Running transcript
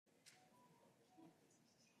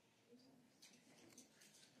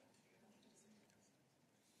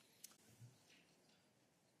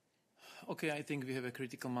Okay, I think we have a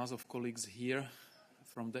critical mass of colleagues here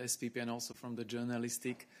from the SPP and also from the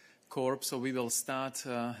journalistic corps. So we will start.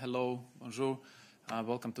 Hello, bonjour.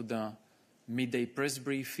 Welcome to the midday press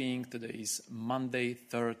briefing. Today is Monday,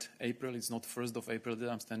 3rd April. It's not 1st of April that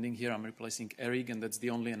I'm standing here. I'm replacing Eric, and that's the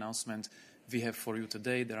only announcement we have for you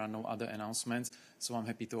today. There are no other announcements, so I'm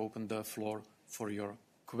happy to open the floor for your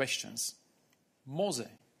questions. Mose,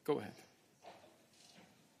 go ahead.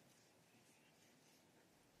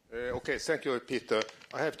 Okay, thank you, Peter.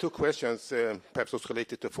 I have two questions, perhaps also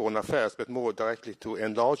related to foreign affairs, but more directly to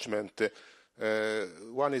enlargement.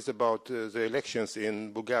 One is about the elections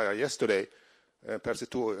in Bulgaria yesterday. Perhaps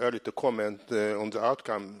it's too early to comment on the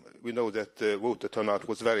outcome. We know that the voter turnout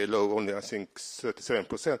was very low, only I think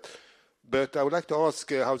 37%. But I would like to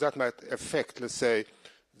ask how that might affect, let's say,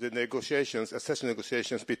 the negotiations, accession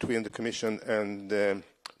negotiations between the Commission and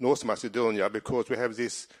North Macedonia, because we have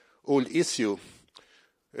this old issue,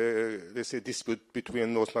 let's say, dispute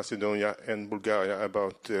between North Macedonia and Bulgaria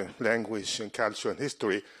about language and culture and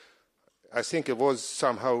history. I think it was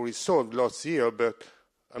somehow resolved last year, but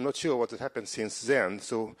I'm not sure what has happened since then.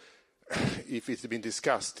 So if it's been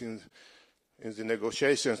discussed in the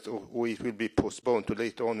negotiations or it will be postponed to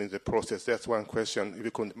later on in the process, that's one question. If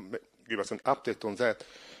you could give us an update on that.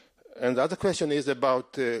 And the other question is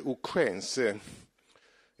about Ukraine's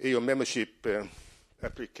EU membership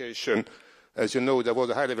application. As you know, there was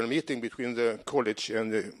a high-level meeting between the college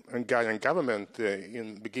and the Hungarian government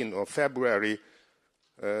in the beginning of February,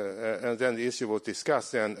 and then the issue was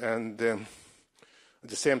discussed. And at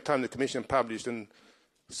the same time, the Commission published a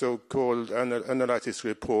so-called analysis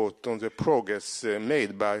report on the progress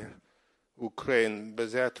made by Ukraine,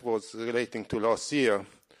 but that was relating to last year.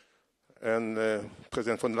 And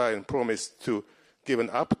President von der Leyen promised to give an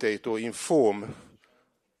update or inform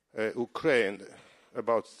Ukraine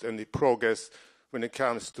about any progress when it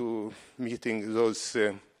comes to meeting those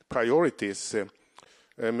priorities,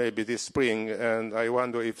 maybe this spring. And I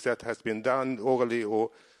wonder if that has been done orally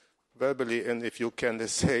or verbally, and if you can,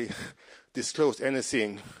 let's say, disclose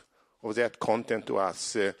anything of that content to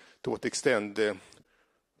us, to what extent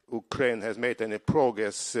Ukraine has made any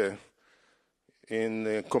progress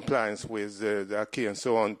in compliance with the acquis and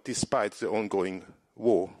so on, despite the ongoing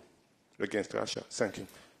war against Russia. Thank you.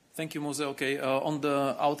 Thank you, Mose. Okay, on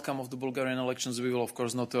the outcome of the Bulgarian elections, we will, of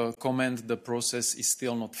course, not comment. The process is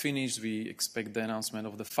still not finished. We expect the announcement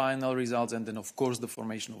of the final results and then, of course, the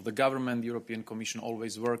formation of the government. The European Commission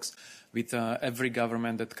always works with every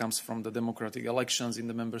government that comes from the democratic elections in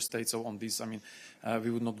the member states. So on this, I mean,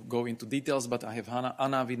 we would not go into details, but I have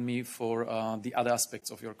Anna with me for the other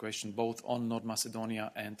aspects of your question, both on North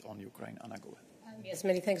Macedonia and on Ukraine. Anna, go ahead. Yes,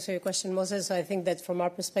 many thanks for your question, Moses. So I think that from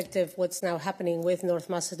our perspective, what's now happening with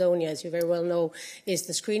North Macedonia, as you very well know, is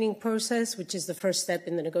the screening process, which is the first step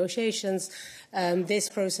in the negotiations. This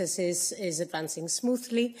process is advancing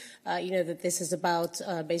smoothly. You know that this is about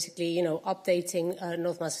basically, updating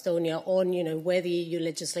North Macedonia on, where the EU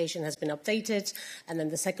legislation has been updated. And then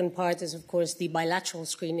the second part is, of course, the bilateral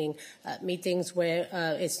screening meetings where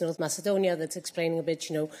it's North Macedonia that's explaining a bit,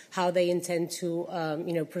 how they intend to,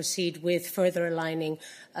 proceed with further alignment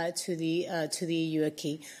to the EU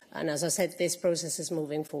acquis. And as I said, this process is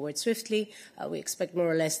moving forward swiftly. We expect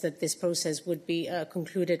more or less that this process would be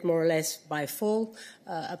concluded more or less by fall,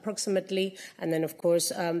 approximately. And then, of course,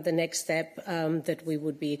 the next step that we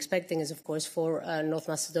would be expecting is, of course, for North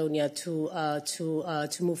Macedonia to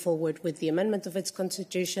move forward with the amendment of its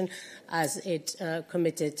constitution, as it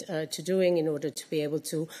committed to doing in order to be able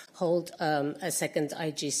to hold a second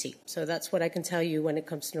IGC. So that's what I can tell you when it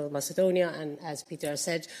comes to North Macedonia. And as Peter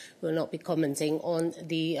said, we will not be commenting on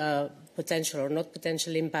the potential or not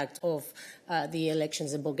potential impact of the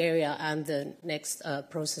elections in Bulgaria and the next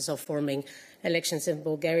process of forming elections in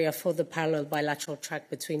Bulgaria for the parallel bilateral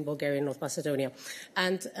track between Bulgaria and North Macedonia.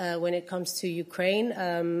 And when it comes to Ukraine,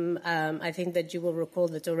 I think that you will recall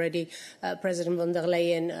that already President von der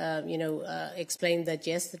Leyen, explained that,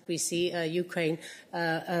 yes, that we see Ukraine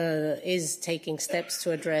is taking steps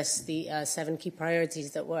to address the 7 key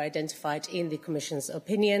priorities that were identified in the Commission's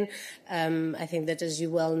opinion. I think that, as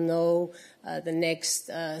you well know, the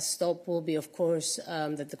next stop will be, of course,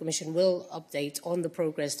 that the Commission will update on the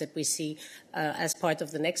progress that we see as part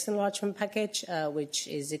of the next enlargement package, which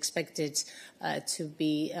is expected to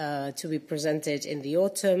be presented in the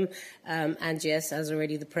autumn. And yes, as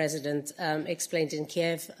already the President explained in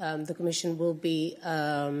Kiev, the Commission will be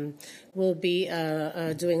doing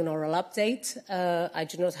an oral update. I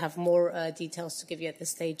do not have more details to give you at this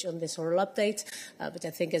stage on this oral update, but I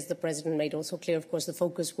think, as the President made also clear, of course, the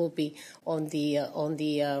focus will be on the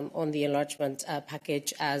enlargement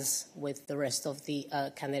package, as with the rest of the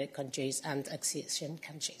candidate countries and accession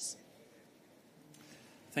countries.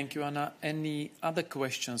 Thank you, Anna. Any other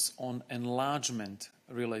questions on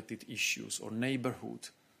enlargement-related issues or neighbourhood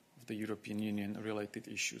of the European Union-related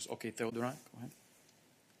issues? Okay, Theodora, go ahead.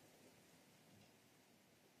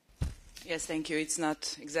 Yes, thank you. It's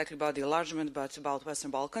not exactly about the enlargement, but about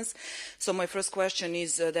Western Balkans. So my first question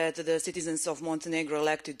is that the citizens of Montenegro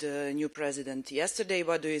elected a new president yesterday.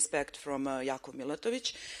 What do you expect from Jakov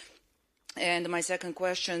Milatovic? And my second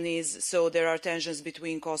question is, so there are tensions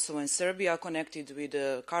between Kosovo and Serbia connected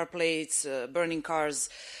with car plates, burning cars,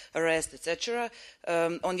 arrests, etc.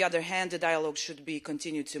 On the other hand, the dialogue should be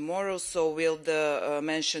continued tomorrow. So will the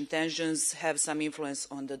mentioned tensions have some influence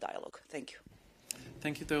on the dialogue? Thank you.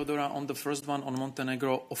 Thank you, Theodora. On the first one, on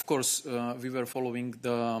Montenegro, of course, we were following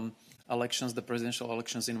the elections, the presidential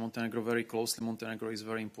elections in Montenegro very closely. Montenegro is a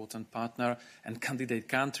very important partner and candidate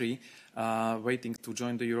country waiting to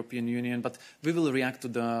join the European Union. But we will react to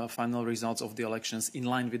the final results of the elections in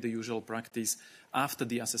line with the usual practice after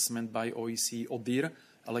the assessment by OEC ODIHR,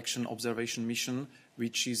 Election Observation Mission,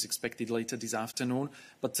 which is expected later this afternoon.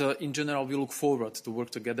 But in general, we look forward to work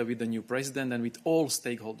together with the new president and with all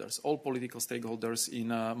stakeholders, all political stakeholders in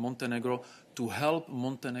Montenegro, to help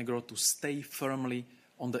Montenegro to stay firmly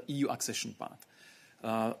on the EU accession path.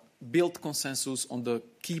 Build consensus on the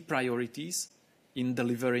key priorities in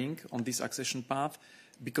delivering on this accession path,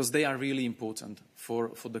 because they are really important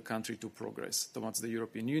for the country to progress towards the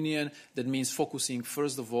European Union. That means focusing,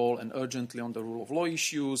 first of all, and urgently on the rule of law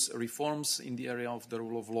issues, reforms in the area of the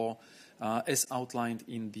rule of law, as outlined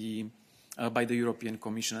by the European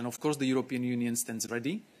Commission. And of course, the European Union stands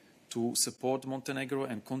ready to support Montenegro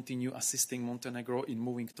and continue assisting Montenegro in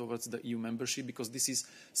moving towards the EU membership, because this is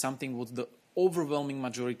something what the overwhelming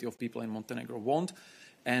majority of people in Montenegro want.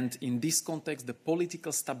 And in this context, the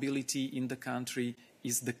political stability in the country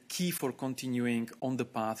is the key for continuing on the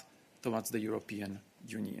path towards the European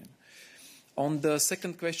Union. On the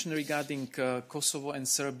second question regarding Kosovo and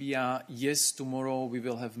Serbia, yes, tomorrow we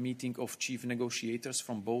will have a meeting of chief negotiators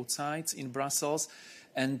from both sides in Brussels.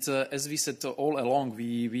 And as we said all along,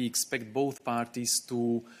 we expect both parties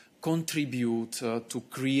to contribute to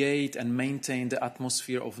create and maintain the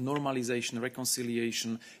atmosphere of normalization,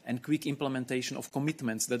 reconciliation, and quick implementation of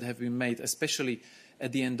commitments that have been made, especially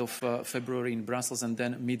at the end of February in Brussels and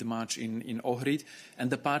then mid-March in Ohrid. And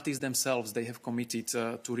the parties themselves, they have committed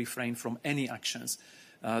to refrain from any actions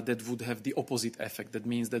that would have the opposite effect. That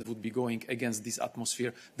means that would be going against this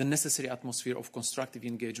atmosphere, the necessary atmosphere of constructive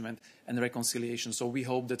engagement and reconciliation. So we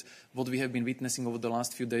hope that what we have been witnessing over the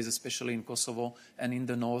last few days, especially in Kosovo and in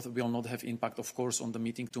the north, will not have impact, of course, on the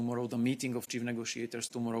meeting tomorrow. The meeting of chief negotiators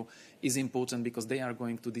tomorrow is important because they are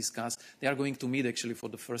going to discuss, they are going to meet actually for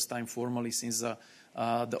the first time formally since the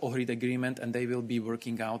Ohrid agreement, and they will be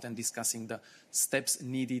working out and discussing the steps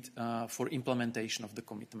needed for implementation of the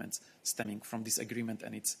commitments stemming from this agreement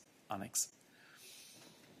and its annex.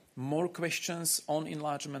 More questions on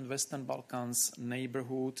enlargement, Western Balkans,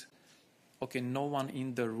 neighborhood? Okay, no one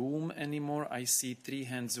in the room anymore. I see 3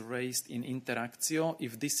 hands raised in Interactio.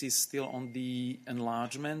 If this is still on the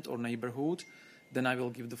enlargement or neighborhood, then I will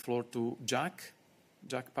give the floor to Jack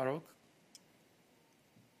Parok.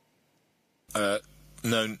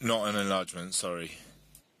 No, not an enlargement, sorry.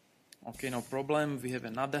 Okay, no problem. We have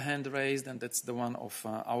another hand raised, and that's the one of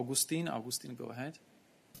Augustin. Augustin, go ahead.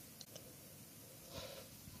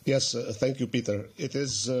 Yes, thank you, Peter. It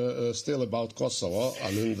is still about Kosovo. I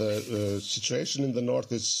mean, the situation in the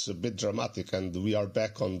north is a bit dramatic, and we are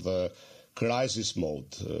back on the crisis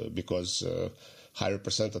mode because High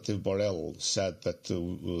Representative Borrell said that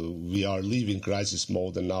we are leaving crisis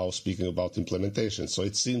mode and now speaking about implementation. So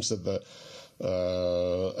it seems that the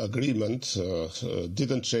agreement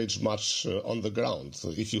didn't change much on the ground.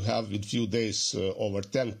 If you have in few days over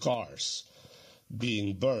 10 cars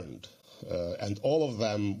being burned, and all of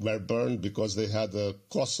them were burned because they had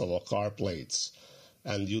Kosovo car plates,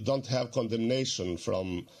 and you don't have condemnation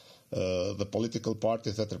from the political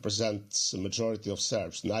party that represents a majority of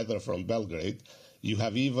Serbs, neither from Belgrade. You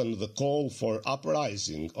have even the call for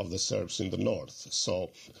uprising of the Serbs in the north.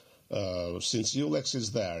 So Since ULEX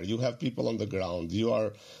is there, you have people on the ground, you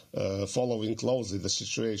are following closely the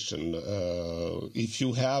situation. If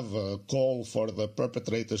you have a call for the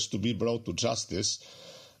perpetrators to be brought to justice,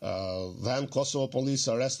 then Kosovo police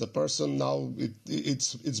arrest the person. Now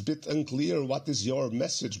it's a bit unclear what is your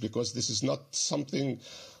message, because this is not something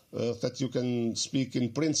that you can speak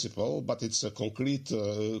in principle, but it's a concrete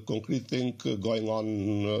thing going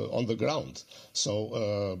on the ground.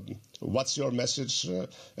 So what's your message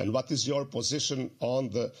and what is your position on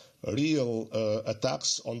the real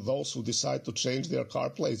attacks on those who decide to change their car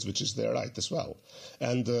plates, which is their right as well?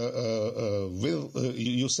 And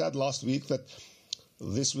you said last week that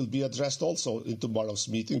this will be addressed also in tomorrow's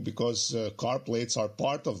meeting, because car plates are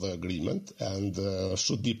part of the agreement and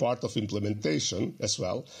should be part of implementation as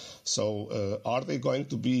well. So are they going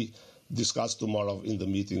to be discussed tomorrow in the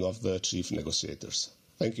meeting of the chief negotiators?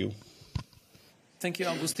 Thank you. Thank you,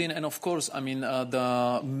 Augustin. And of course, I mean,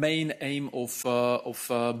 the main aim of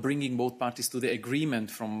bringing both parties to the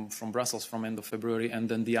agreement from Brussels from end of February and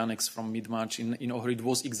then the annex from mid-March in Ohrid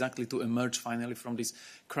was exactly to emerge finally from this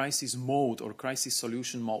crisis mode or crisis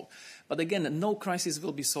solution mode. But again, no crisis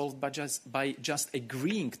will be solved by just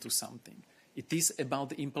agreeing to something. It is about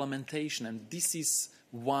the implementation, and this is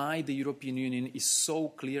why the European Union is so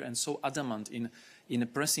clear and so adamant in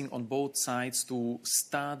pressing on both sides to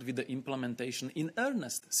start with the implementation in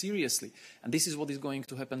earnest, seriously. And this is what is going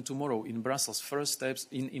to happen tomorrow in Brussels. First steps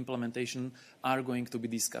in implementation are going to be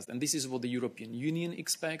discussed. And this is what the European Union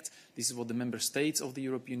expects. This is what the member states of the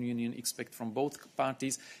European Union expect from both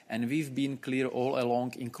parties. And we've been clear all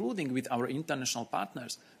along, including with our international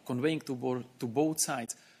partners, conveying to both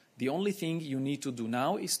sides. The only thing you need to do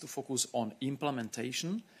now is to focus on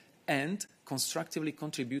implementation and constructively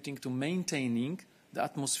contributing to maintaining the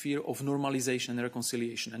atmosphere of normalization and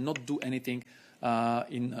reconciliation, and not do anything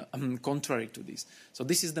contrary to this. So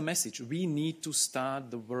this is the message. We need to start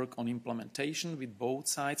the work on implementation with both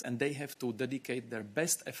sides, and they have to dedicate their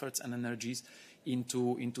best efforts and energies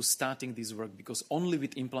into starting this work, because only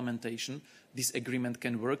with implementation this agreement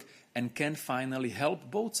can work and can finally help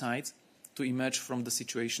both sides to emerge from the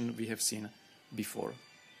situation we have seen before.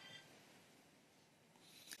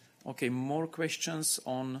 Okay, more questions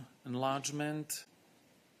on enlargement.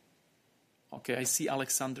 Okay, I see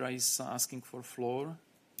Alexandra is asking for floor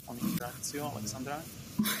on Intratio. Alexandra?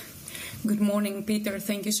 Good morning, Peter.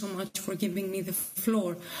 Thank you so much for giving me the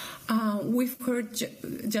floor. We've heard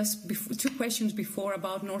just two questions before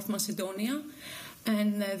about North Macedonia,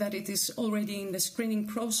 and that it is already in the screening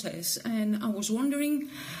process. And I was wondering,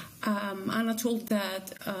 Anna told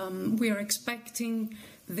that we are expecting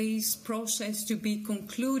this process to be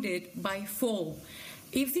concluded by fall.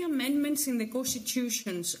 If the amendments in the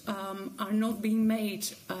constitutions are not being made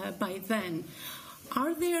by then,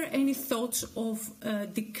 are there any thoughts of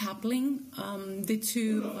decoupling the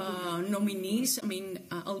two nominees, I mean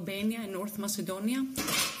Albania and North Macedonia?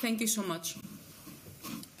 Thank you so much.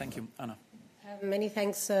 Thank you. Anna. Many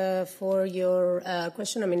thanks for your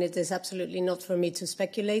question. I mean, it is absolutely not for me to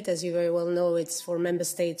speculate. As you very well know, it's for member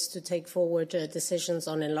states to take forward decisions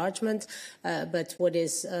on enlargement. But what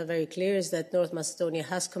is very clear is that North Macedonia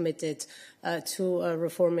has committed to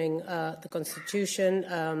reforming the constitution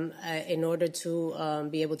in order to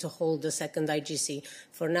be able to hold the second IGC.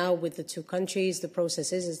 For now, with the two countries, the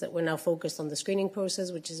process is that we're now focused on the screening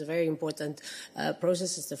process, which is a very important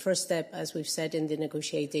process. It's the first step, as we've said, in the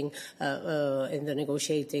negotiating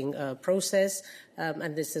process,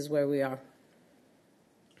 and this is where we are.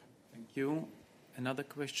 Thank you. Another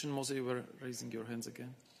question, Mose, you were raising your hands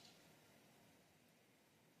again.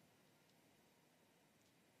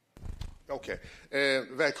 Okay,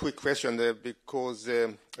 very quick question because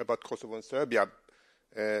about Kosovo and Serbia,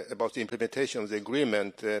 about the implementation of the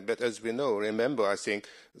agreement. But as we know, remember, I think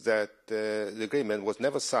that the agreement was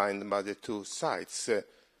never signed by the two sides.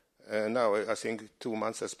 Now, I think 2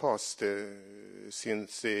 months has passed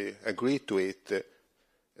since they agreed to it.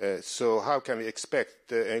 So how can we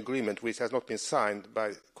expect an agreement which has not been signed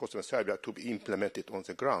by Kosovo and Serbia to be implemented on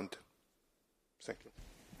the ground? Thank you.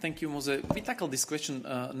 Thank you, Mose. We tackled this question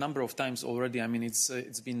a number of times already. I mean,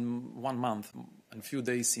 it's been 1 month and a few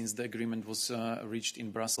days since the agreement was reached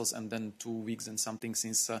in Brussels, and then 2 weeks and something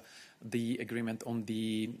since the agreement on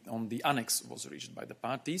the annex was reached by the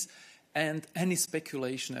parties. And any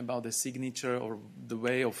speculation about the signature or the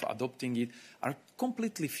way of adopting it are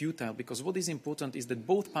completely futile, because what is important is that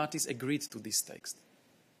both parties agreed to this text.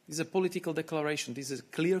 This is a political declaration. This is a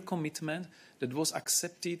clear commitment that was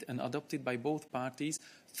accepted and adopted by both parties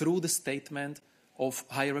through the statement of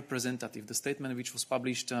High Representative, the statement which was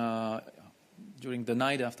published during the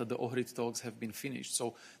night after the Ohrid talks have been finished.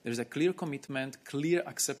 So there is a clear commitment, clear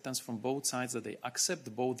acceptance from both sides that they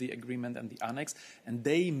accept both the agreement and the annex, and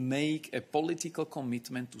they make a political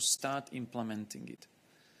commitment to start implementing it.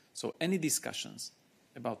 So any discussions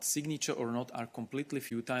about signature or not are completely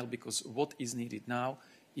futile, because what is needed now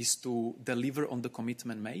is to deliver on the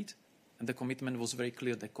commitment made, and the commitment was very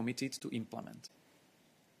clear. They committed to implement.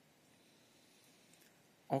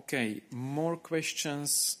 Okay, more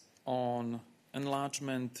questions on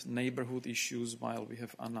enlargement, neighborhood issues while we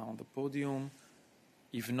have Anna on the podium.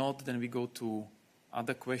 If not, then we go to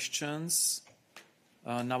other questions.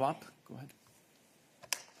 Nawab, go ahead.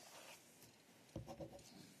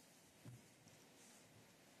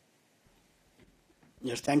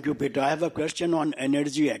 Yes, thank you, Peter. I have a question on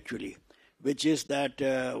energy, actually, which is that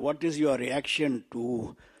what is your reaction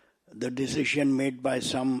to the decision made by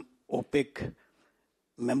some OPEC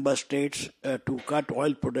member states to cut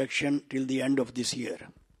oil production till the end of this year?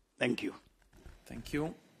 Thank you. Thank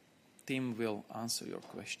you. Tim will answer your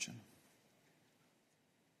question.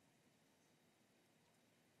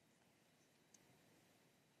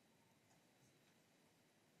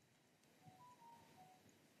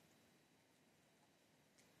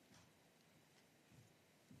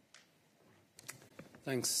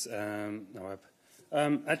 Thanks, Nawab.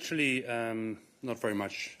 Actually, not very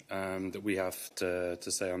much that we have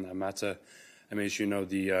to say on that matter. I mean, as you know,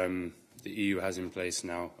 the EU has in place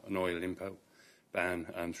now an oil import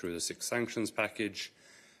ban through the 6th sanctions package,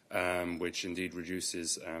 which indeed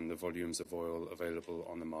reduces the volumes of oil available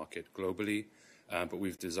on the market globally. But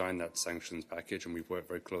we've designed that sanctions package, and we've worked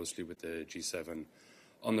very closely with the G7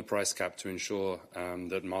 on the price cap to ensure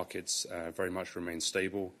that markets very much remain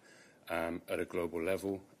stable at a global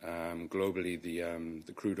level. Globally,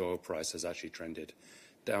 the crude oil price has actually trended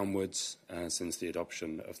downwards since the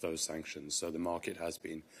adoption of those sanctions. So the market has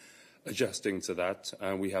been adjusting to that.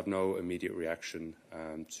 We have no immediate reaction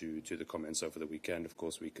to the comments over the weekend. Of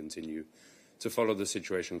course, we continue to follow the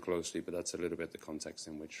situation closely, but that's a little bit the context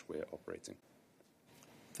in which we're operating.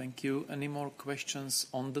 Thank you. Any more questions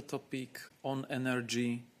on the topic, on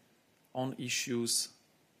energy, on issues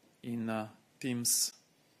in Teams?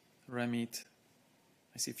 Remit.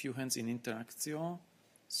 I see a few hands in Interaktio.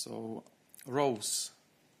 So, Rose.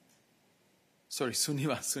 Sorry,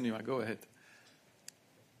 Suniva, go ahead.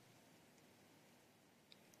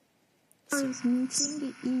 I was meeting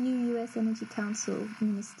the EU-US Energy Council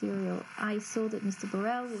ministerial. I saw that Mr.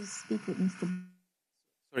 Borrell will speak with Mr.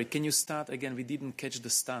 Sorry, can you start again? We didn't catch the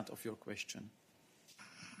start of your question.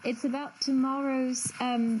 It's about tomorrow's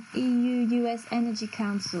EU-US Energy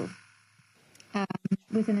Council.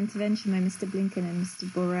 With an intervention by Mr. Blinken and Mr.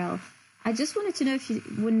 Borrell. I just wanted to know if you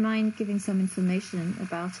wouldn't mind giving some information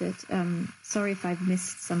about it. Sorry if I've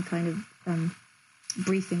missed some kind of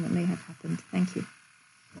briefing that may have happened. Thank you.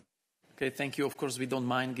 Okay, thank you. Of course, we don't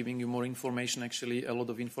mind giving you more information. Actually, a lot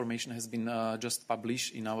of information has been just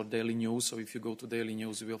published in our daily news. So if you go to daily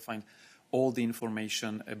news, you will find all the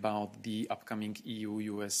information about the upcoming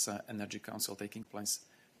EU-US Energy Council taking place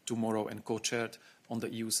tomorrow and co-chaired on the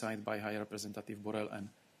EU side by High Representative Borrell and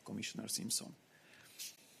Commissioner Simpson.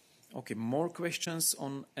 Okay, more questions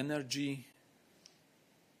on energy.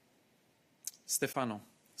 Stefano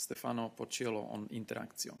Pocciello on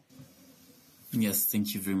Interaktio. Yes,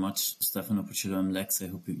 thank you very much, Stefano Pocciello. I'm Lex. I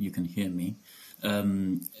hope you can hear me.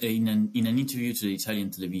 In an interview to the Italian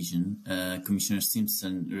television, Commissioner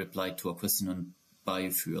Simpson replied to a question on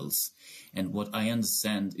biofuels. And what I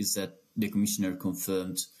understand is that the Commissioner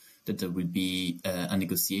confirmed that there will be a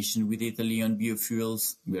negotiation with Italy on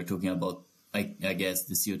biofuels. We are talking about, I guess,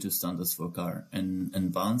 the CO2 standards for car and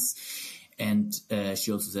vans. And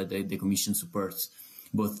she also said that the Commission supports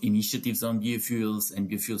both initiatives on biofuels and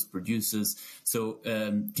biofuels producers. So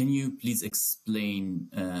can you please explain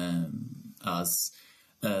us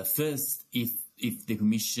first if the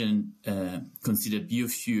Commission consider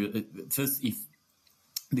biofuel first if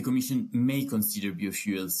the Commission may consider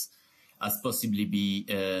biofuels as possibly be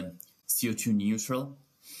CO2 neutral,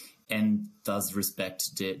 and thus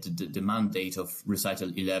respect the mandate of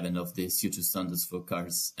Recital 11 of the CO2 standards for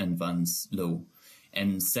cars and vans law.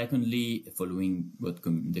 And secondly, following what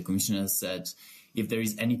the Commissioner said, if there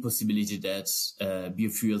is any possibility that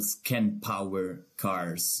biofuels can power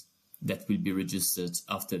cars that will be registered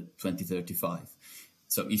after 2035.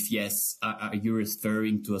 So if yes, are you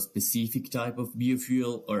referring to a specific type of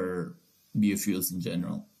biofuel or biofuels in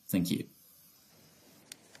general? Thank you.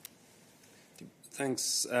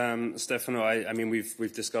 Thanks, Stefano. I mean,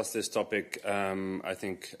 we've discussed this topic, I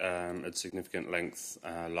think, at significant length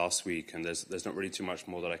last week, and there's not really too much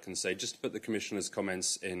more that I can say. Just to put the Commissioner's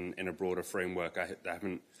comments in a broader framework, I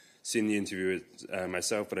haven't seen the interview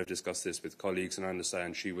myself, but I've discussed this with colleagues, and I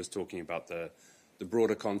understand she was talking about the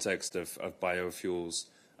broader context of biofuels,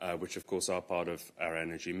 which of course are part of our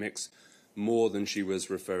energy mix, more than she was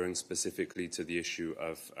referring specifically to the issue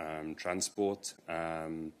of transport.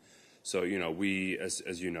 So, you know, we, as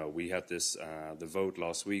you know, we had this, the vote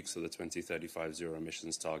last week, so the 2035 zero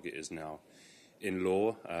emissions target is now in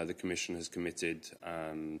law. The Commission has committed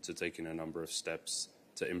to taking a number of steps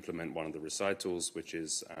to implement one of the recitals, which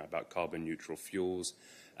is about carbon neutral fuels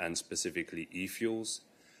and specifically e-fuels.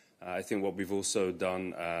 I think what we've also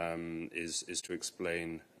done is to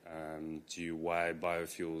explain to you why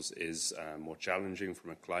biofuels is more challenging from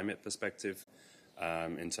a climate perspective.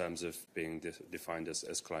 In terms of being defined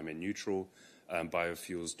as climate neutral.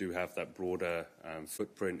 Biofuels do have that broader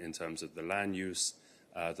footprint in terms of the land use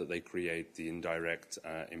that they create, the indirect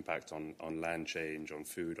impact on land change, on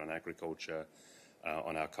food, on agriculture,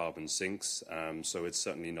 on our carbon sinks. So it's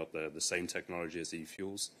certainly not the same technology as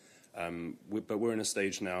e-fuels. But we're in a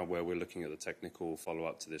stage now where we're looking at the technical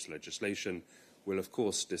follow-up to this legislation. We'll, of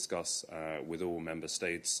course, discuss with all member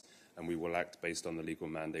states, and we will act based on the legal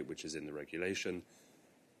mandate which is in the regulation.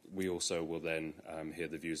 We also will then hear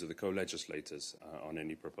the views of the co-legislators on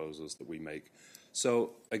any proposals that we make.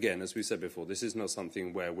 So, again, as we said before, this is not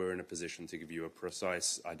something where we're in a position to give you a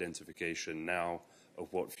precise identification now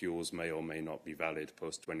of what fuels may or may not be valid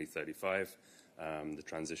post-2035. The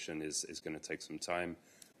transition is going to take some time.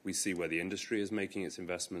 We see where the industry is making its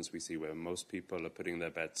investments. We see where most people are putting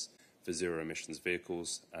their bets for zero-emissions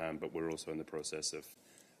vehicles, but we're also in the process of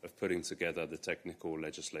putting together the technical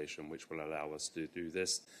legislation which will allow us to do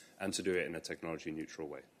this and to do it in a technology-neutral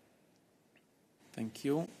way. Thank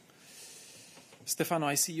you. Stefano,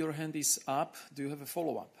 I see your hand is up. Do you have a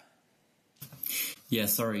follow-up? Yeah,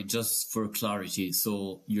 sorry, just for clarity.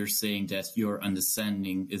 So you're saying that your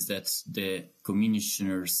understanding is that the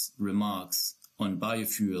Commissioner's remarks on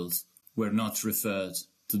biofuels were not referred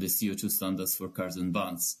to the CO2 standards for cars and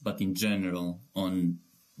vans, but in general on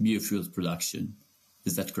biofuels production.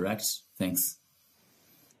 Is that correct? Thanks.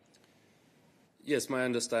 Yes, my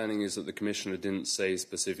understanding is that the Commissioner didn't say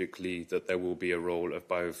specifically that there will be a role of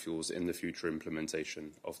biofuels in the future implementation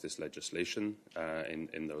of this legislation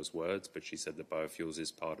in those words, but she said that biofuels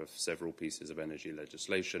is part of several pieces of energy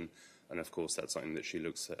legislation, and of course that's something that she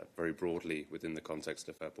looks at very broadly within the context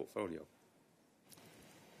of her portfolio.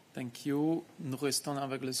 Thank you. Nous restons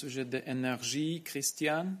avec le sujet de l'énergie.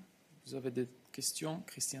 Christian, vous avez des questions?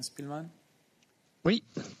 Christian Spielmann. Oui,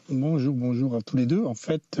 bonjour à tous les deux. En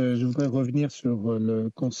fait, je voudrais revenir sur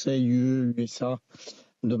le Conseil UE-USA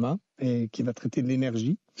demain, et qui va traiter de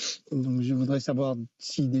l'énergie. Donc, je voudrais savoir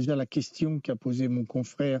si déjà la question qu'a posée mon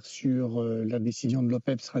confrère sur la décision de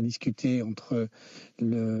l'OPEP sera discutée entre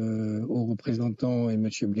le haut représentant et M.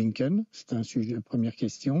 Blinken. C'est un sujet, première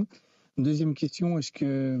question. Deuxième question, est-ce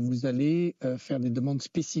que vous allez faire des demandes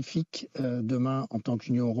spécifiques demain en tant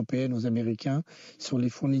qu'Union européenne aux Américains sur les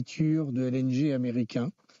fournitures de LNG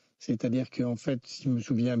américains? C'est-à-dire qu'en fait, si je me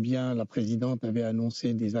souviens bien, la présidente avait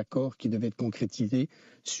annoncé des accords qui devaient être concrétisés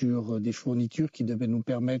sur des fournitures qui devaient nous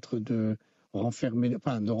permettre de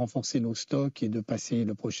renforcer nos stocks et de passer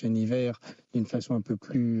le prochain hiver d'une façon un peu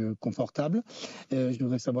plus confortable. Je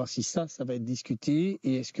voudrais savoir si ça va être discuté,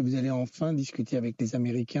 et est-ce que vous allez enfin discuter avec les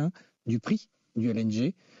Américains du prix du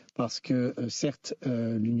LNG, parce que certes,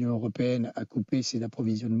 l'Union européenne a coupé ses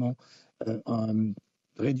approvisionnements,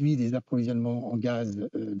 réduit les approvisionnements en gaz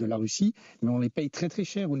de la Russie, mais on les paye très très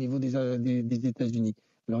cher au niveau des États-Unis.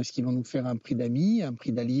 Alors est-ce qu'ils vont nous faire un prix d'amis, un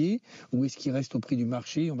prix d'alliés, ou est-ce qu'il reste au prix du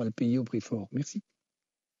marché et on va le payer au prix fort? Merci.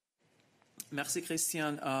 Merci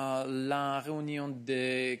Christian. La réunion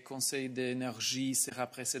des conseils d'énergie sera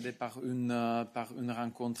précédée par une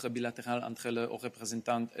rencontre bilatérale entre le haut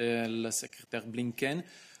représentant et le secrétaire Blinken,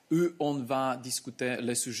 où on va discuter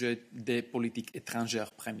le sujet des politiques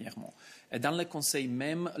étrangères premièrement. Et dans le conseil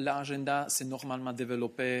même, l'agenda s'est normalement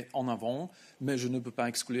développé en avant, mais je ne peux pas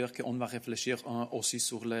exclure qu'on va réfléchir aussi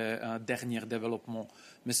sur les derniers développements.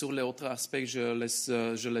 Mais sur les autres aspects, je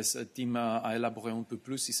laisse Tim à élaborer un peu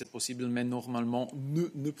plus si c'est possible, mais normalement,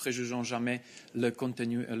 ne préjugeons jamais le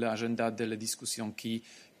contenu et l'agenda des discussions qui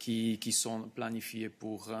sont planifiées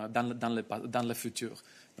dans le futur.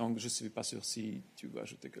 Donc, je ne suis pas sûr si tu veux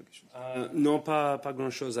ajouter quelque chose. Non, pas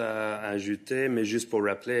grand-chose à ajouter, mais juste pour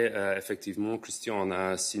rappeler, effectivement, Christian, on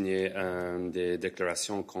a signé des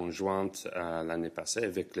déclarations conjointes l'année passée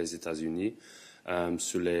avec les États-Unis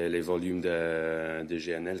sur les volumes de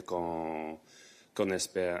GNL qu'on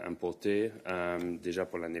espère importer déjà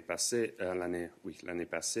pour l'année passée,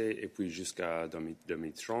 et puis jusqu'à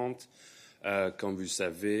 2030. Comme vous le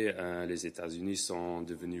savez, les États-Unis sont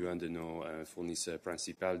devenus un de nos fournisseurs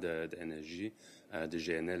principaux d'énergie de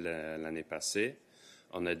GNL l'année passée.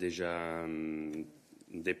 On a déjà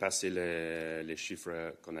dépassé les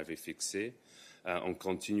chiffres qu'on avait fixés. On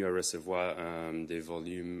continue à recevoir des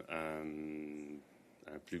volumes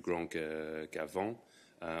plus grands qu'avant.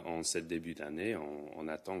 En ce début d'année, on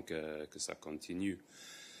attend que ça continue.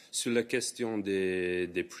 Sur la question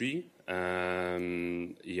des prix,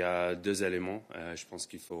 il y a deux éléments, je pense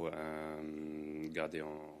qu'il faut garder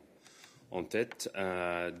en tête.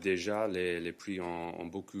 Déjà, les prix ont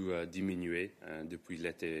beaucoup diminué depuis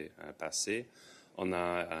l'été passé. On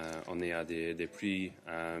est à des prix,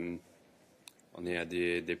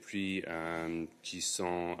 qui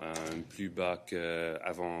sont plus bas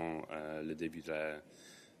qu'avant le début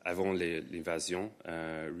avant l'invasion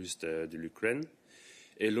russe de l'Ukraine.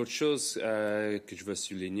 Et l'autre chose que je veux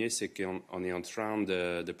souligner, c'est qu'on est en train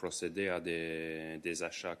de procéder à des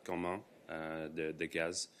achats communs de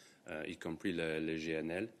gaz, y compris le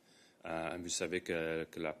GNL. Vous savez que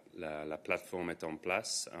la plateforme est en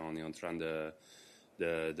place. On est en train de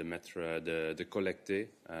collecter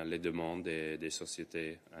les demandes des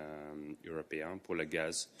sociétés européennes pour le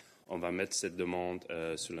gaz. On va mettre cette demande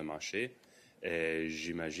sur le marché. Et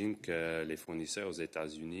j'imagine que les fournisseurs aux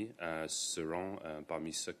États-Unis seront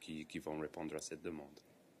parmi ceux qui vont répondre à cette demande.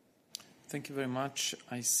 Thank you very much.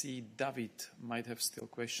 I see David might have still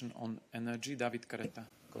a question on energy. David Carretta,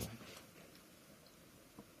 go ahead.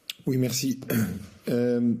 Oui, merci.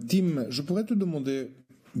 Tim, je pourrais te demander,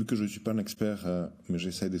 vu que je ne suis pas un expert, mais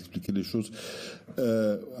j'essaie d'expliquer les choses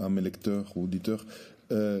à mes lecteurs ou auditeurs,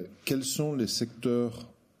 quels sont les secteurs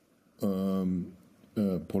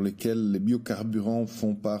pour lesquels les biocarburants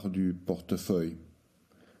font part du portefeuille.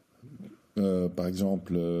 Par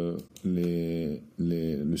exemple,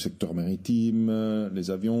 le secteur maritime, les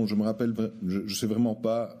avions. Je me rappelle, je sais vraiment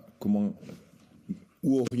pas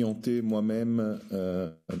où orienter moi-même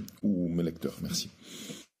ou mes lecteurs. Merci.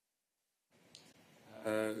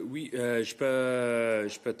 Oui,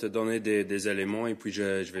 je peux te donner des éléments et puis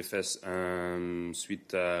je vais faire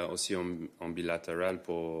suite aussi en bilatéral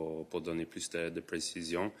pour donner plus de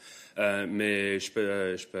précision. Mais je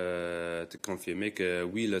peux te confirmer que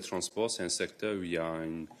oui, le transport, c'est un secteur où il y a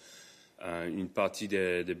une partie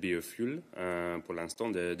de biofuel, pour l'instant,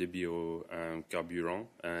 de biocarburants.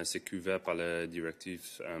 C'est couvert par la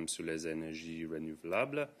directive sur les énergies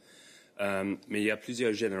renouvelables. Mais il y a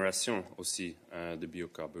plusieurs générations aussi de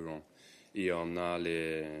biocarburants. Et on a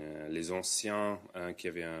les anciens qui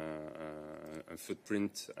avaient un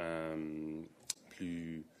footprint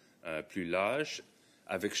plus large.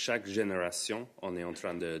 Avec chaque génération, on est en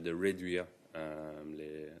train de réduire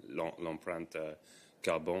l'empreinte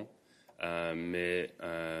carbone. Mais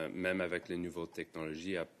même avec les nouvelles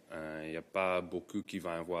technologies, il n'y a pas beaucoup qui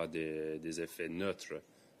vont avoir des effets neutres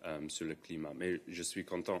sur le climat. Mais je serai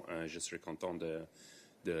content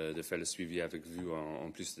de faire le suivi avec vous en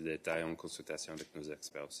plus de détails, en consultation avec nos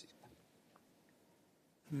experts aussi.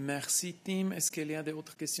 Merci, Tim. Est-ce qu'il y a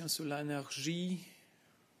d'autres questions sur l'énergie?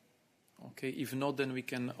 Okay, if not, then we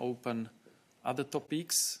can open other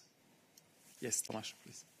topics. Yes, Tomáš,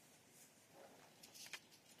 please.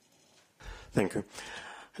 Thank you. I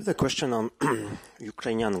have a question on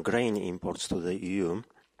Ukrainian grain imports to the EU.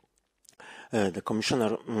 The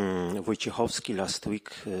Commissioner Wojciechowski last week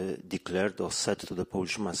declared or said to the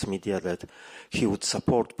Polish mass media that he would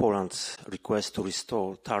support Poland's request to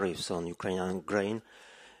restore tariffs on Ukrainian grain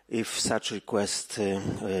if such request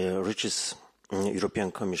reaches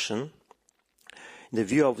European Commission. In the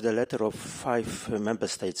view of the letter of 5 member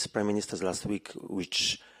states, prime ministers last week,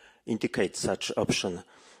 which indicate such option,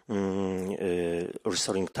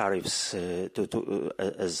 restoring tariffs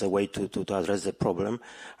as a way to address the problem.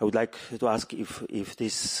 I would like to ask if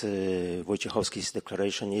this Wojciechowski's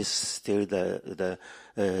declaration is still the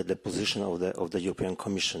position of the European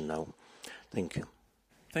Commission now. Thank you.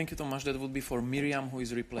 Thank you, Tomáš. That would be for Miriam, who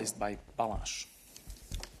is replaced by Balázs.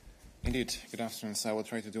 Indeed. Good afternoon. So I will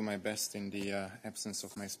try to do my best in the absence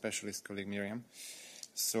of my specialist colleague Miriam.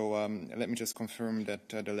 So let me just confirm that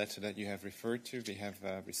the letter that you have referred to, we have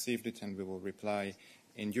received it and we will reply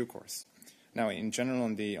in due course. Now, in general,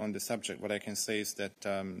 on the subject, what I can say is that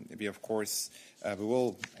we, of course, we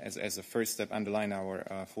will, as a first step, underline our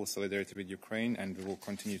full solidarity with Ukraine, and we will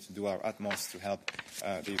continue to do our utmost to help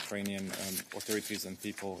the Ukrainian authorities and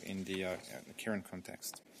people in the current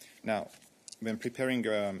context. Now, when preparing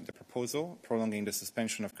the proposal prolonging the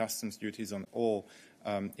suspension of customs duties on all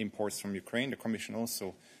imports from Ukraine, the Commission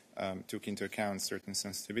also took into account certain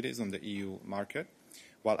sensitivities on the EU market.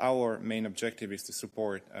 while our main objective is to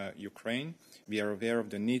support Ukraine, we are aware of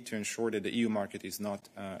the need to ensure that the EU market is not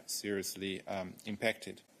seriously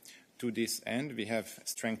impacted. To this end, we have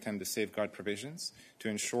strengthened the safeguard provisions to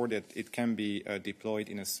ensure that it can be deployed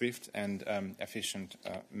in a swift and efficient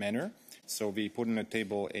manner. So we put on the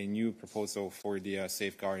table a new proposal for the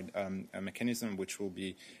safeguard mechanism, which will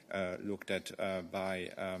be looked at by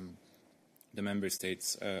the member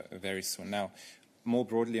states very soon. Now, more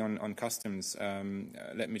broadly on customs,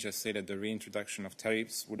 let me just say that the reintroduction of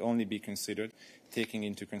tariffs would only be considered taking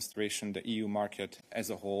into consideration the EU market as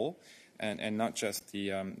a whole, and not just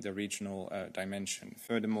the regional dimension.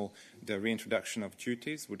 Furthermore, the reintroduction of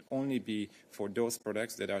duties would only be for those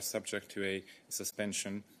products that are subject to a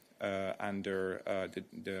suspension under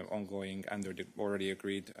the already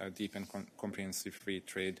agreed deep and comprehensive free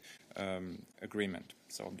trade agreement.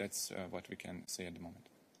 So that's what we can say at the moment.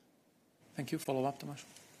 Thank you. Follow up, Tomáš?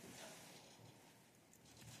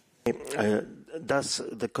 Does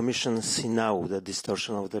the Commission see now the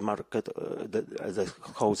distortion of the market, the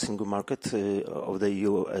whole single market of the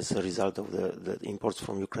EU as a result of the imports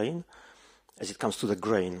from Ukraine, as it comes to the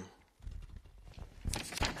grain?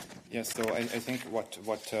 Yes, so I think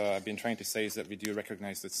what I've been trying to say is that we do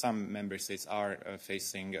recognize that some member states are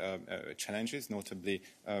facing challenges, notably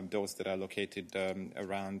those that are located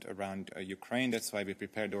around Ukraine. That's why we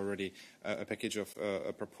prepared already a package of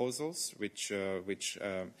proposals which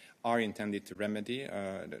are intended to remedy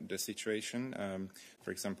the situation.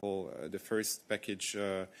 For example, the first package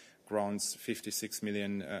grants 56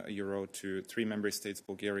 million euro to 3 member states,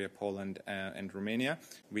 Bulgaria, Poland, and Romania.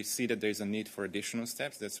 We see that there is a need for additional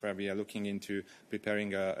steps. That's why we are looking into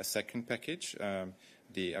preparing a second package.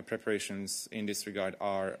 The preparations in this regard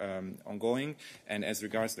are ongoing. And as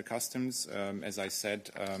regards the customs, as I said,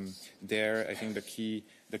 there I think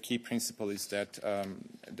the key principle is that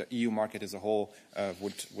the EU market as a whole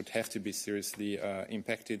would have to be seriously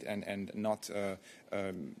impacted and not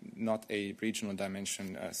a regional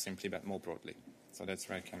dimension simply, but more broadly. So that's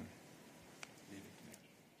where I can leave it.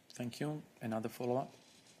 Thank you. Another follow-up?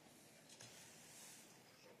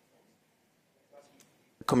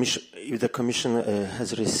 If the Commission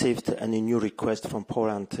has received any new request from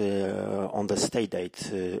Poland on the state aid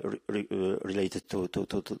related to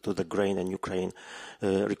the grain and Ukraine,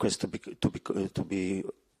 request to be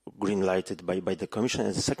green lighted by the Commission.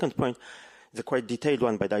 And the second point is a quite detailed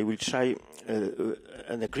one, but I will try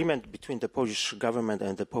an agreement between the Polish government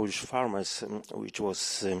and the Polish farmers, which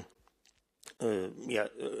was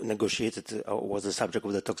negotiated, was the subject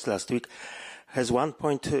of the talks last week, has one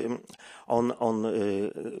point on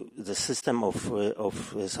the system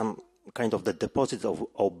of some kind of the deposits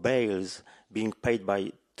or bales being paid by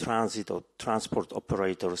transit or transport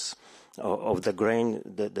operators of the grain,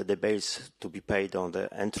 the bales to be paid on the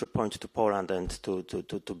entry point to Poland and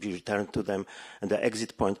to be returned to them, and the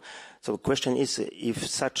exit point. So the question is if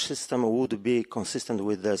such system would be consistent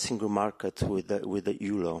with the single market, with the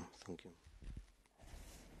EU law. Thank you.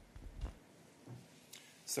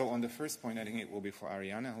 So on the first point, I think it will be for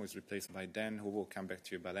Ariana, who is replaced by Dan, who will come back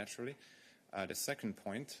to you bilaterally. The second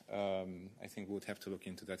point, I think we would have to look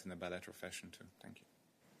into that in a bilateral fashion too. Thank you.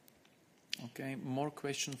 Okay, more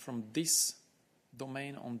questions from this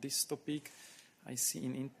domain on this topic. I see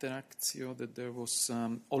in Interactio that there was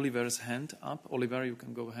Oliver's hand up. Oliver, you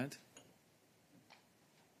can go ahead.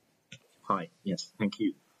 Hi, yes, thank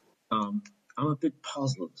you. I'm a bit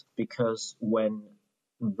puzzled because when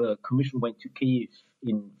the Commission went to Kyiv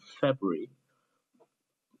in February,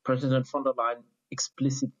 President von der Leyen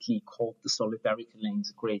explicitly called the solidarity lanes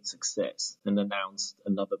a great success and announced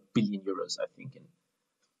another €1 billion, I think,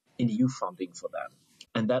 in EU funding for that.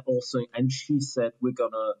 And that also, and she said we're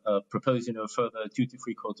going to propose, a further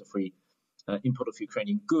duty-free, quota-free import of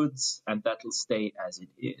Ukrainian goods, and that'll stay as it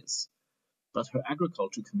is. But her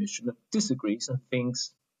Agriculture Commissioner disagrees and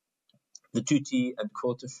thinks the duty and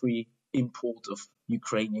quota-free import of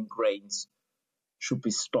Ukrainian grains should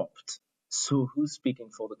be stopped. So who's speaking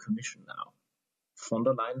for the Commission now? Von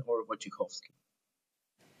der Leyen or Wojciechowski?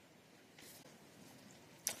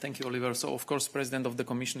 Thank you, Oliver. So, of course, President of the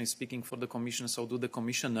Commission is speaking for the Commission, so do the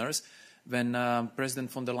Commissioners. When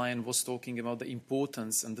President von der Leyen was talking about the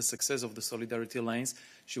importance and the success of the solidarity lanes,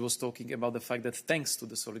 she was talking about the fact that thanks to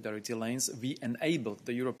the solidarity lanes,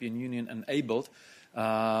 the European Union enabled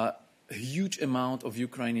a huge amount of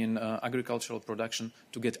Ukrainian agricultural production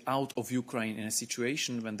to get out of Ukraine in a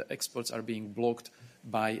situation when the exports are being blocked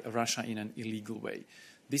by Russia in an illegal way.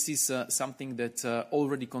 This is something that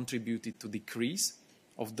already contributed to decrease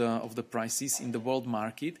of the prices in the world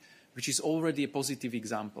market, which is already a positive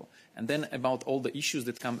example. And then about all the issues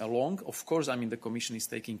that come along, of course, I mean, the Commission is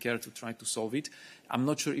taking care to try to solve it. I'm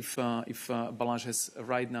not sure if Balázs has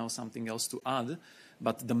right now something else to add,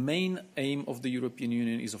 but the main aim of the European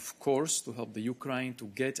Union is, of course, to help the Ukraine to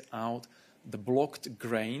get out the blocked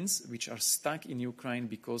grains which are stuck in Ukraine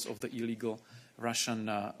because of the illegal Russian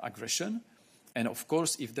aggression. And of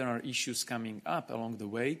course, if there are issues coming up along the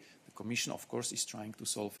way, the Commission, of course, is trying to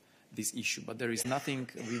solve this issue. But there is nothing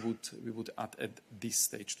we would add at this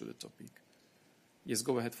stage to the topic. Yes,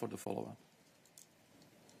 go ahead for the follow-up.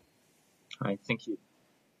 Hi, thank you.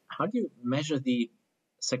 How do you measure the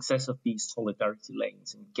success of these solidarity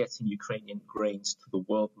lanes in getting Ukrainian grains to the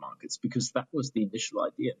world markets? Because that was the initial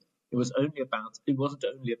idea. It wasn't only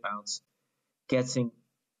about getting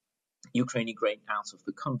Ukrainian grain out of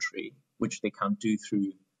the country, which they can't do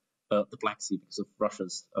through the Black Sea because of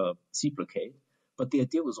Russia's sea blockade. But the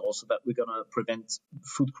idea was also that we're going to prevent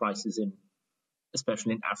food crises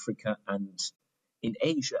especially in Africa and in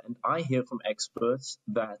Asia. And I hear from experts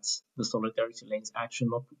that the solidarity lanes are actually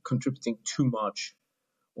not contributing too much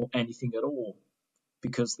or anything at all,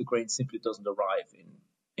 because the grain simply doesn't arrive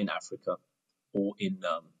in Africa or in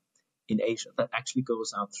Asia. That actually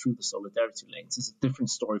goes out through the solidarity lanes. It's a different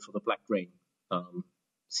story for the Black Grain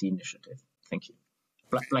Sea Initiative. Thank you.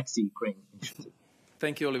 Black Sea Grain Initiative.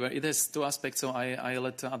 Thank you, Oliver. It has two aspects, so I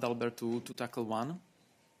let Adalbert to tackle one.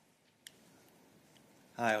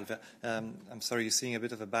 Hi, Oliver. I'm sorry, you're seeing a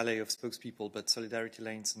bit of a ballet of spokespeople, but solidarity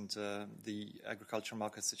lanes and the agricultural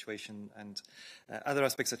market situation and other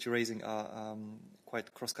aspects that you're raising are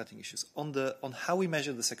quite cross-cutting issues. On how we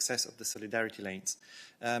measure the success of the solidarity lanes,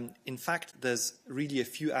 in fact, there's really a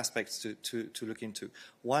few aspects to look into.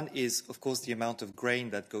 One is, of course, the amount of grain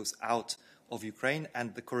that goes out of Ukraine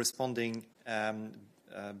and the corresponding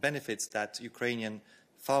benefits that Ukrainian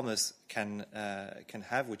farmers can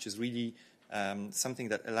have, which is really something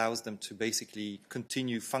that allows them to basically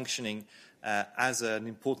continue functioning as an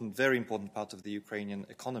important, very important part of the Ukrainian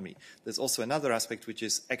economy. There's also another aspect, which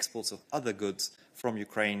is exports of other goods from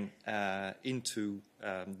Ukraine into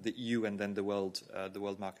the EU and then the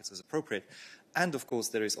world markets as appropriate. And of course,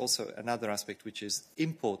 there is also another aspect, which is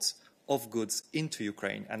imports of goods into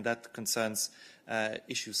Ukraine, and that concerns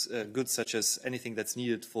goods such as anything that's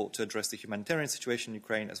needed to address the humanitarian situation in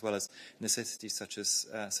Ukraine, as well as necessities such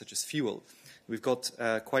as fuel. We've got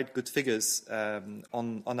quite good figures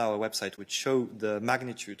on our website which show the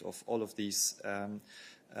magnitude of all of these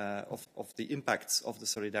of the impacts of the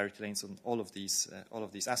solidarity lanes on all of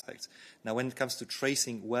these aspects. Now, when it comes to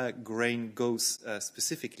tracing where grain goes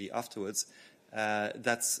specifically afterwards,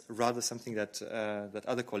 that's rather something that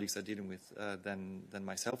other colleagues are dealing with than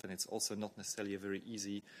myself, and it's also not necessarily a very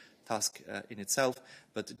easy task in itself.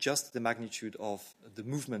 But just the magnitude of the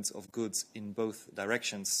movements of goods in both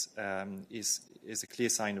directions is a clear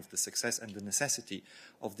sign of the success and the necessity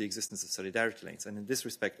of the existence of solidarity lanes. And in this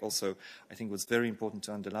respect, also, I think what's very important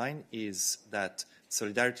to underline is that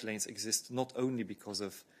solidarity lanes exist not only because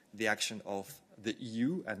of the action of the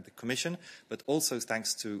EU and the Commission, but also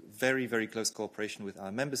thanks to very, very close cooperation with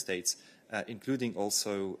our member states, including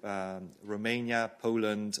also Romania,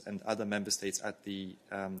 Poland, and other member states at the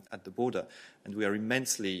border. And we are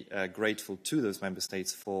immensely grateful to those member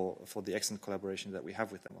states for the excellent collaboration that we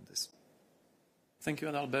have with them on this. Thank you,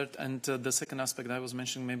 Adalbert. And the second aspect I was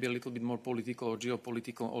mentioning, maybe a little bit more political or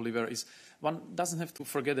geopolitical, Oliver, is one doesn't have to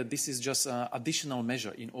forget that this is just an additional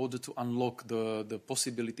measure in order to unlock the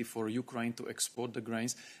possibility for Ukraine to export the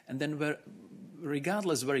grains. And then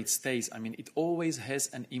regardless where it stays, I mean, it always has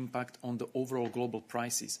an impact on the overall global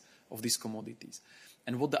prices of these commodities.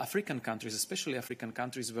 And what the African countries, especially African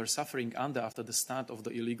countries, were suffering under after the start of the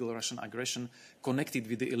illegal Russian aggression connected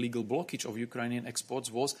with the illegal blockage of Ukrainian exports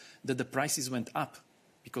was that the prices went up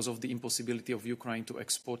because of the impossibility of Ukraine to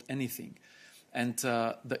export anything. And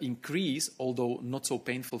the increase, although not so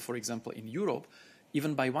painful, for example, in Europe,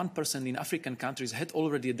 even by 1% in African countries had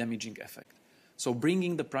already a damaging effect. So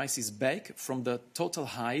bringing the prices back from the total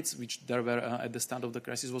heights, which there were at the start of the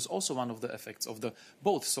crisis, was also one of the effects of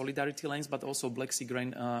both solidarity lanes, but also Black Sea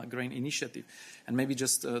Grain Initiative. And maybe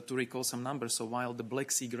just to recall some numbers, so while the Black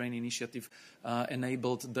Sea Grain Initiative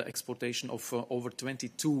enabled the exportation of over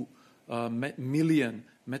 22 million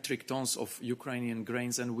metric tons of Ukrainian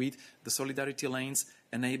grains and wheat, the solidarity lanes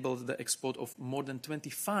enabled the export of more than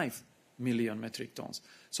 25 million metric tons.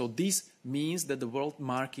 So this means that the world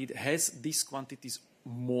market has these quantities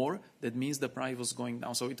more. That means the price was going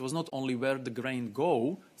down. So it was not only where the grain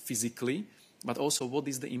go physically, but also what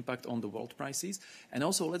is the impact on the world prices. And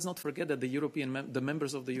also, let's not forget that the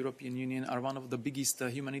members of the European Union are one of the biggest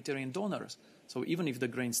humanitarian donors. So even if the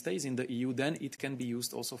grain stays in the EU, then it can be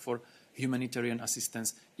used also for humanitarian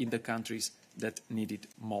assistance in the countries that need it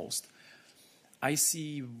most. I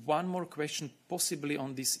see one more question possibly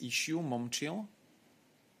on this issue, Momchil.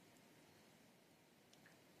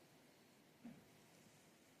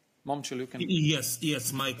 Momchil, you can...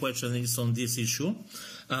 Yes, my question is on this issue.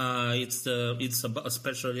 It's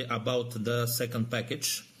especially about the second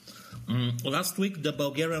package. Last week, the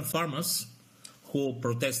Bulgarian farmers who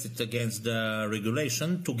protested against the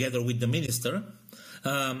regulation, together with the minister,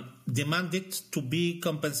 demanded to be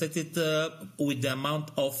compensated with the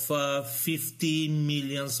amount of 50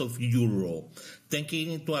 million euro,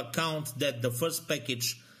 taking into account that the first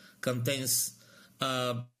package contains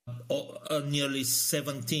nearly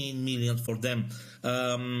 17 million for them.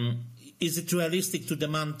 Is it realistic to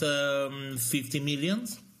demand 50 million?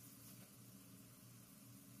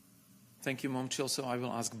 Thank you, Momchil. So I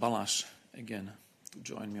will ask Balázs again to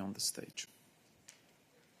join me on the stage.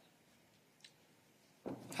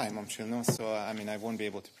 Hi, Momchil. No, so I won't be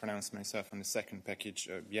able to pronounce myself on the second package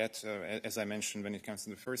yet. As I mentioned, when it comes to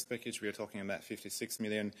the first package, we are talking about 56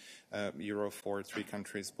 million euro for 3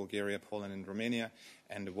 countries, Bulgaria, Poland, and Romania,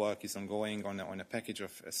 and the work is ongoing on a package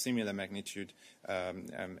of a similar magnitude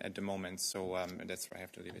at the moment. So that's where I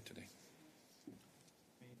have to leave it today.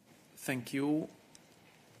 Thank you.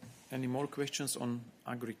 Any more questions on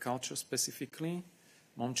agriculture specifically?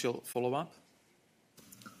 Momchil, follow up.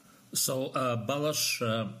 So, Balázs,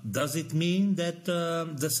 does it mean that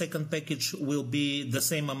the second package will be the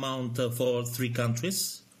same amount for 3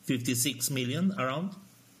 countries, 56 million around?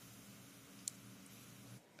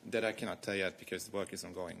 That I cannot tell yet because the work is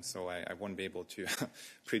ongoing, so I won't be able to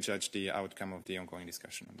prejudge the outcome of the ongoing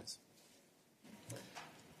discussion on this.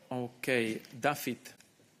 Okay, David,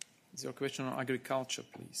 is your question on agriculture,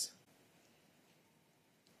 please?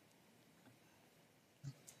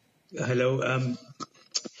 Hello.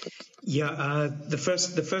 The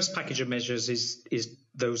first package of measures is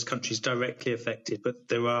those countries directly affected, but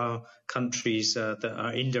there are countries that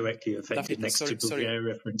are indirectly affected next to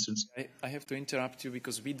Bulgaria, for instance. I have to interrupt you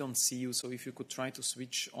because we don't see you, so if you could try to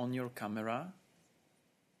switch on your camera,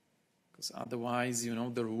 because otherwise, you know,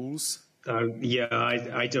 the rules.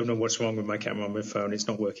 I don't know what's wrong with my camera on my phone. It's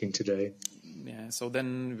not working today. Yeah, so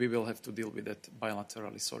then we will have to deal with that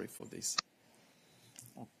bilaterally. Sorry for this.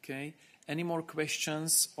 Okay. Any more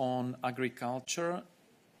questions on agriculture?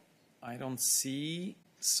 I don't see,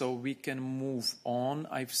 so we can move on.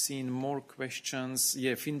 I've seen more questions.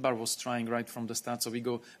 Yeah, Finbar was trying right from the start, so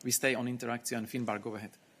we stay on Interactia, and Finbar, go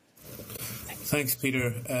ahead. Thanks,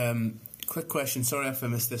 Peter. Quick question. Sorry if I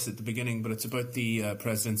missed this at the beginning, but it's about the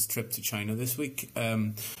President's trip to China this week.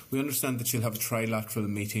 We understand that she'll have a trilateral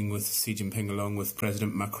meeting with Xi Jinping along with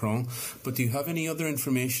President Macron. But do you have any other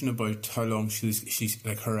information about how long she's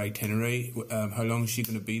like her itinerary? How long is she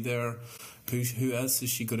going to be there? Who else is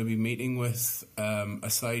she going to be meeting with?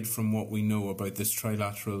 Aside from what we know about this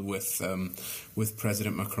trilateral with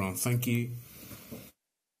President Macron. Thank you.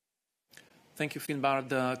 Thank you, Finbar.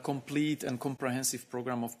 The complete and comprehensive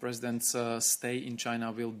program of President's stay in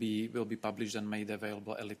China will be published and made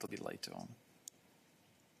available a little bit later on.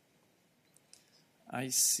 I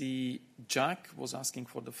see Jack was asking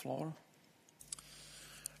for the floor.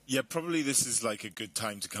 Yeah, probably this is like a good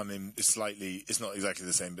time to come in slightly. It's not exactly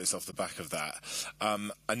the same, but it's off the back of that.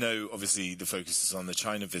 I know, obviously, the focus is on the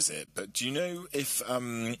China visit, but do we know if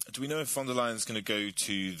von der Leyen's going to go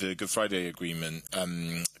to the Good Friday Agreement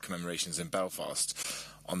commemorations in Belfast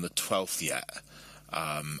on the 12th yet?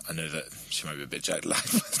 I know that she might be a bit jet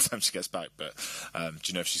lagged by the time she gets back, but do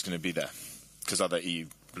you know if she's going to be there? Because other EU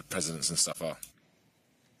presidents and stuff are.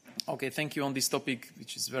 Okay, thank you on this topic,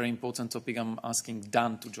 which is a very important topic. I'm asking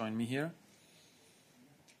Dan to join me here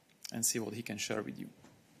and see what he can share with you.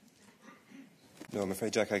 No, I'm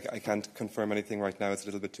afraid, Jack, I can't confirm anything right now. It's a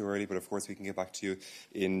little bit too early, but of course we can get back to you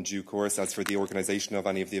in due course. As for the organisation of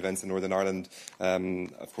any of the events in Northern Ireland,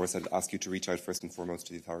 of course I'd ask you to reach out first and foremost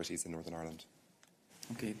to the authorities in Northern Ireland.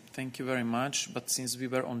 Okay, thank you very much. But since we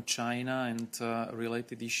were on China and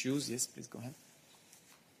related issues, yes, please go ahead.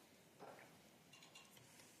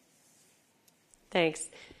 Thanks.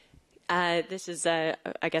 This is, I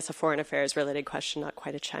guess, a foreign affairs related question, not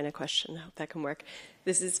quite a China question. I hope that can work.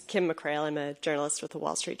 This is Kim McCrail. I'm a journalist with the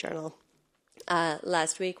Wall Street Journal.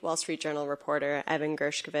 Last week, Wall Street Journal reporter Evan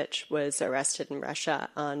Gershkovich was arrested in Russia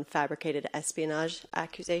on fabricated espionage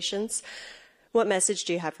accusations. What message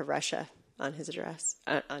do you have for Russia on his arrest?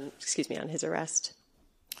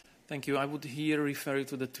 Thank you. I would here refer you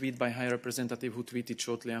to the tweet by High Representative who tweeted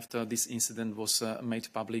shortly after this incident was made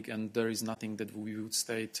public, and there is nothing that we would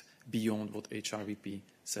state beyond what HRVP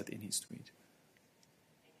said in his tweet.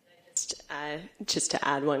 Just to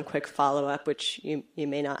add one quick follow-up, which you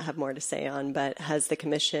may not have more to say on, but has the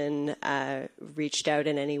Commission reached out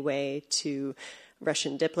in any way to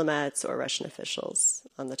Russian diplomats or Russian officials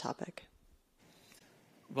on the topic?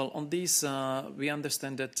 Well, on this, we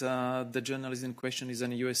understand that the journalist in question is a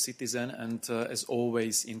US citizen, and as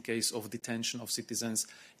always, in case of detention of citizens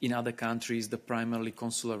in other countries, the primarily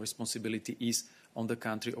consular responsibility is on the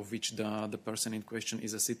country of which the person in question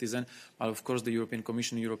is a citizen. But of course, the European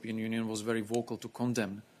Commission, European Union was very vocal to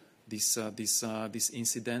condemn this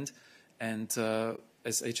incident, and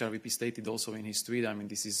as HRVP stated also in his tweet, I mean,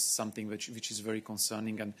 this is something which is very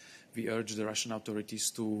concerning, and we urge the Russian authorities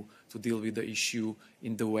to deal with the issue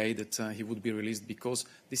in the way that he would be released, because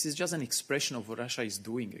this is just an expression of what Russia is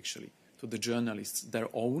doing, actually, to the journalists, their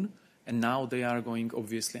own, and now they are going,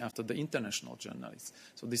 obviously, after the international journalists.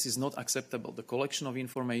 So this is not acceptable. The collection of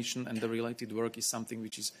information and the related work is something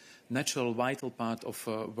which is natural, vital part of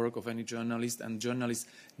work of any journalist, and journalists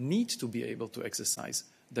need to be able to exercise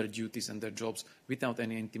their duties and their jobs without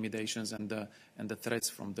any intimidations and the threats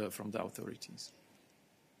from the authorities.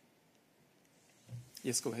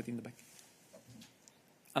 Yes, go ahead in the back.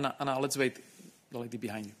 Anna, let's wait. The lady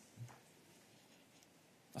behind you.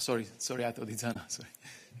 Oh, sorry, I thought it's Anna. Sorry.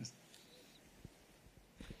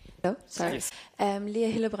 Hello, sorry. Yes.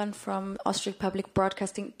 Leah Hillebrand from Austrian Public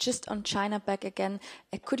Broadcasting. Just on China back again,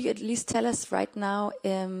 could you at least tell us right now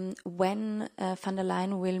when von der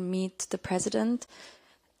Leyen will meet the president?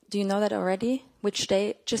 Do you know that already? Which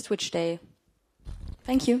day? Just which day?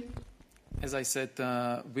 Thank you. As I said,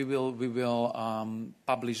 we will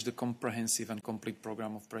publish the comprehensive and complete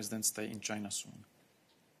program of President's Stay in China soon.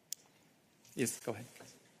 Yes, go ahead.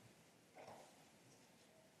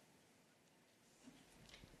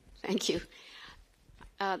 Thank you.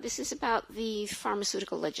 This is about the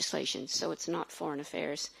pharmaceutical legislation, so it's not foreign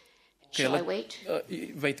affairs. Shall I wait?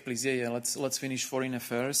 Wait, please. Yeah. Let's finish foreign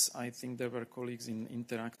affairs. I think there were colleagues in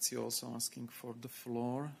Interaktio also asking for the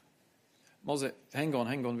floor. Mose, hang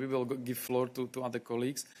on. We will give floor to other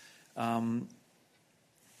colleagues.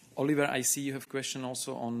 Oliver, I see you have question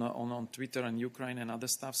also on Twitter and Ukraine and other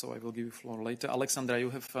stuff, so I will give you floor later. Alexandra, you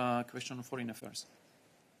have a question on foreign affairs.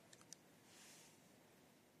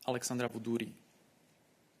 Alexandra Buduri.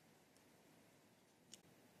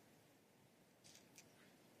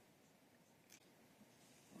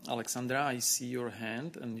 Alexandra, I see your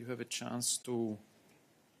hand, and you have a chance to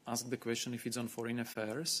ask the question if it's on foreign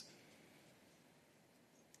affairs.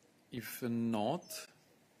 If not,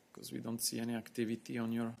 because we don't see any activity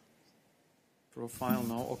on your profile,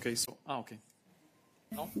 no? Okay, so, okay.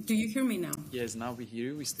 No? Do you hear me now? Yes, now we hear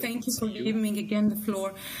you. We still Thank you for giving me again the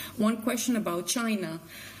floor. One question about China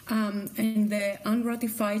and the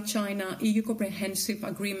unratified China-EU Comprehensive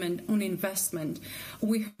Agreement on Investment.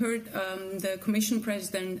 We heard the Commission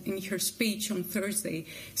President in her speech on Thursday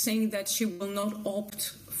saying that she will not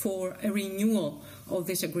opt for a renewal of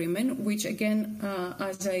this agreement, which again,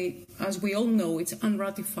 as we all know, it's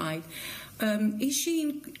unratified. Is she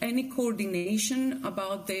in any coordination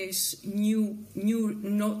about this new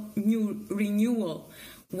renewal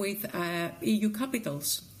with EU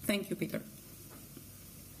capitals? Thank you, Peter.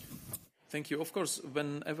 Thank you. Of course,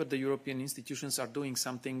 whenever the European institutions are doing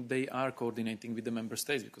something, they are coordinating with the member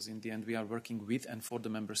states, because in the end we are working with and for the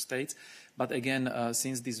member states. But again,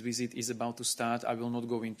 since this visit is about to start, I will not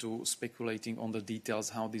go into speculating on the details,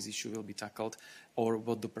 how this issue will be tackled or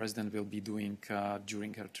what the President will be doing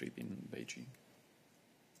during her trip in Beijing.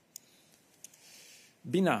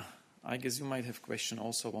 Bina, I guess you might have a question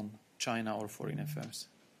also on China or foreign affairs.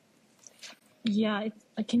 Yeah,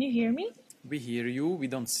 can you hear me? We hear you. We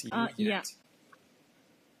don't see you yet.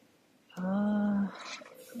 Yeah. I'm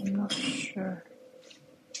not sure.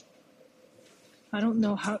 I don't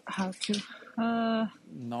know how to.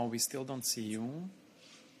 No, we still don't see you.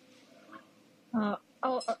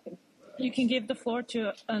 You can give the floor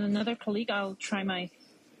to another colleague. I'll try my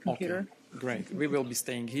computer. Okay, great. We will be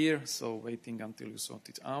staying here, so waiting until you sort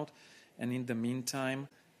it out. And in the meantime,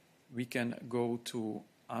 we can go to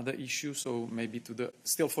other issues, so maybe to the...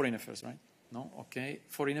 Still foreign affairs, right? No? Okay.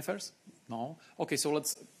 Foreign affairs? No? Okay, so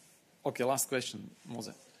let's... Okay, last question,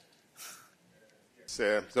 Mose.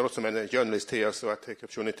 There are also many journalists here, so I take the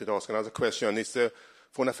opportunity to ask another question. It's a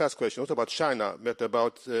foreign affairs question, not about China, but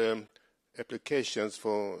about applications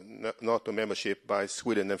for NATO membership by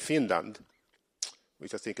Sweden and Finland,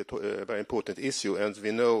 which I think is a very important issue. And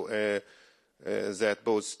we know that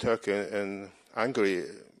both Turkey and Hungary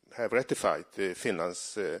have ratified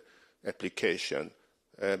Finland's application.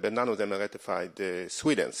 But none of them are ratified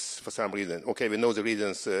Sweden's for some reason. Okay, we know the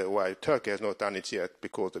reasons why Turkey has not done it yet,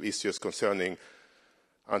 because of issues concerning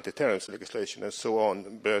anti-terrorism legislation and so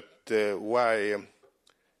on. But why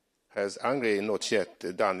has Hungary not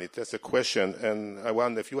yet done it? That's a question. And I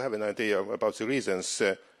wonder if you have an idea about the reasons,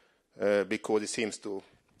 because it seems to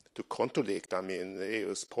contradict, I mean, the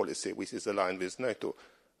EU's policy, which is aligned with NATO,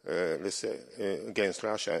 let's say, against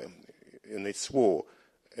Russia in its war.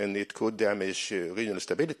 And it could damage regional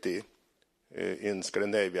stability in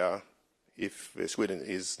Scandinavia if Sweden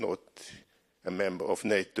is not a member of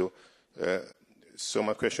NATO. So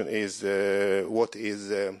my question is, what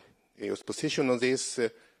is EU's position on this?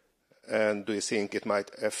 And do you think it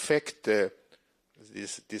might affect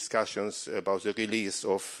these discussions about the release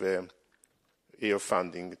of EU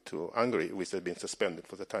funding to Hungary, which has been suspended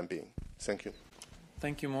for the time being? Thank you.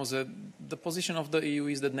 Thank you, Mose. The position of the EU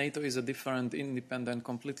is that NATO is a different, independent,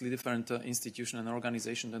 completely different institution and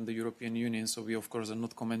organization than the European Union. So we, of course, are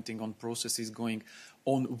not commenting on processes going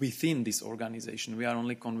on within this organization. We are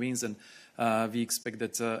only convinced, and we expect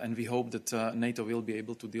that and we hope that NATO will be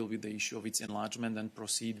able to deal with the issue of its enlargement and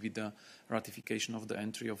proceed with the ratification of the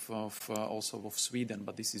entry of also of Sweden.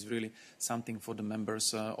 But this is really something for the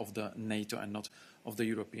members of the NATO and not of the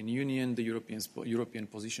European Union. The European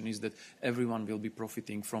position is that everyone will be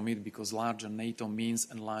profiting from it, because larger NATO means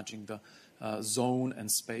enlarging the zone and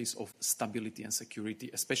space of stability and security,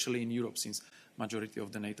 especially in Europe, since majority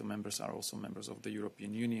of the NATO members are also members of the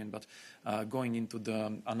European Union. But going into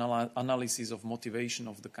the analysis of motivation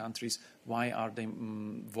of the countries, why are they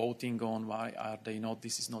voting on, why are they not,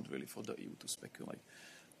 this is not really for the EU to speculate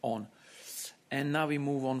on. And now we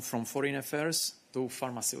move on from foreign affairs to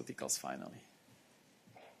pharmaceuticals finally.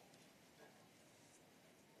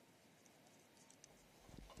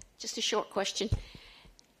 Just a short question.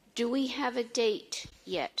 Do we have a date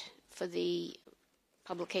yet for the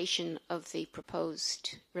publication of the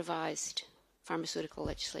proposed revised pharmaceutical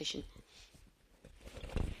legislation?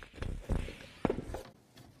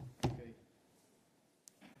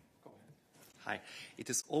 Hi.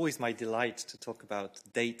 It is always my delight to talk about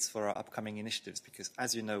dates for our upcoming initiatives, because,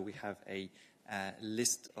 as you know, we have a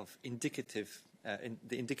list of indicative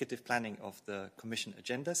the indicative planning of the Commission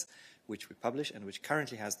agendas, which we publish and which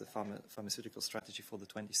currently has the pharmaceutical strategy for the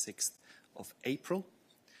 26th of April.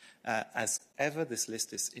 As ever, this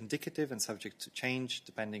list is indicative and subject to change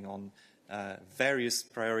depending on various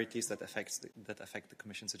priorities that affect the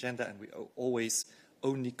Commission's agenda, and we always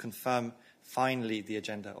only confirm finally the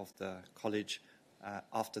agenda of the College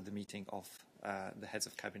after the meeting of the heads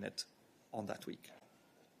of cabinet on that week.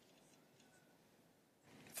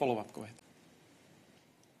 Follow up, go ahead.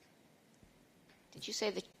 Did you say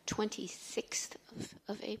the 26th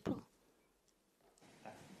of April?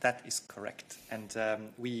 That is correct. And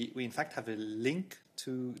we in fact have a link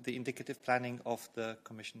to the indicative planning of the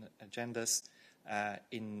Commission agendas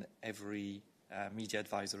in every media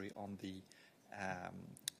advisory on the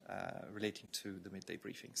relating to the midday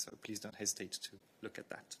briefing. So please don't hesitate to look at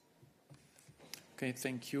that. Okay,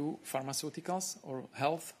 thank you. Pharmaceuticals or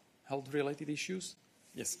health-related issues?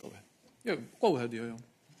 Yes, go ahead. Yeah, go ahead, Yo-Yo.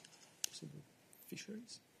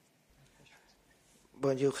 Fisheries.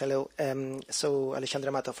 Bonjour, hello. So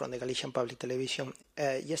Alexandre Mato from the Galician Public Television.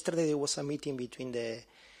 Yesterday there was a meeting between the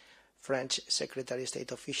French Secretary of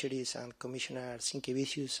State of Fisheries and Commissioner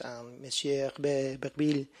Sinkevicius, and Monsieur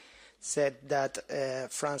Berville said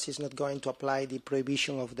that France is not going to apply the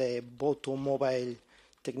prohibition of the automobile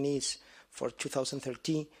techniques for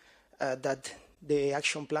 2030, that the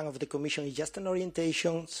action plan of the Commission is just an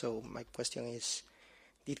orientation. So my question is,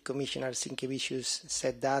 did Commissioner Sinkevicius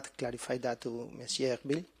said that, clarify that to Monsieur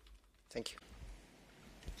Berville? Thank you.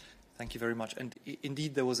 Thank you very much. And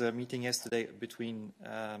indeed, there was a meeting yesterday between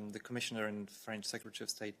the Commissioner and French Secretary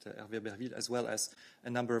of State Hervé Berville, as well as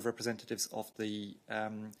a number of representatives of the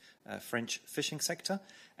French fishing sector.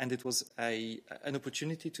 And it was an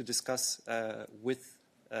opportunity to discuss with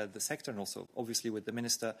the sector and also, obviously, with the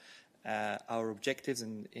Minister, our objectives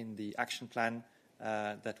in the action plan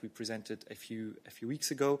that we presented a few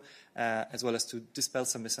weeks ago, as well as to dispel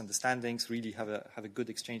some misunderstandings, really have a good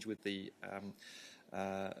exchange with the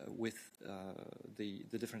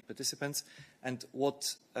different participants. And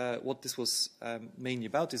what this was mainly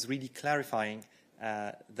about is really clarifying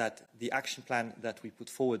that the action plan that we put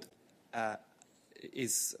forward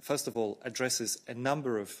is, first of all, addresses a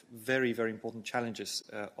number of very, very important challenges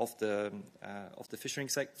of the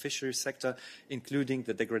fisheries sector, including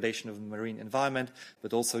the degradation of the marine environment,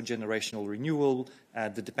 but also generational renewal,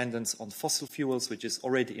 the dependence on fossil fuels, which is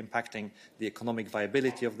already impacting the economic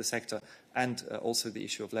viability of the sector, and also the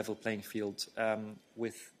issue of level playing field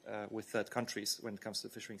with with third countries when it comes to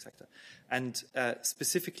the fishing sector. And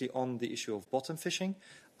specifically on the issue of bottom fishing,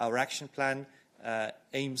 our action plan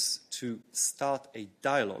aims to start a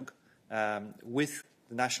dialogue with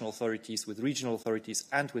the national authorities, with regional authorities,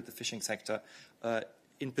 and with the fishing sector,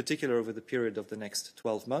 in particular over the period of the next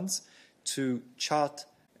 12 months, to chart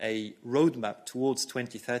a roadmap towards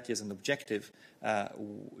 2030 as an objective,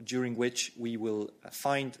 during which we will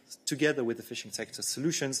find, together with the fishing sector,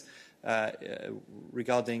 solutions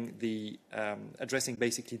regarding the addressing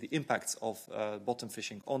basically the impacts of bottom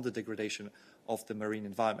fishing on the degradation of the marine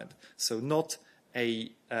environment. So not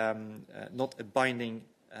a binding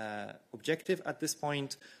objective at this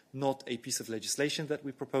point, not a piece of legislation that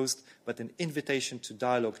we proposed, but an invitation to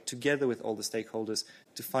dialogue together with all the stakeholders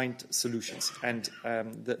to find solutions. And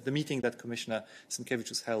the meeting that Commissioner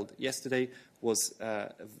Sienkiewicz held yesterday was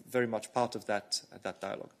very much part of that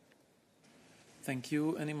dialogue. Thank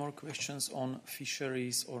you. Any more questions on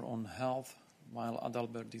fisheries or on health while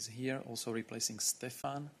Adalbert is here, also replacing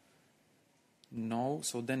Stefan? No.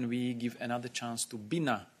 So then we give another chance to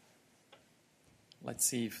Bina. Let's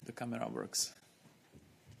see if the camera works.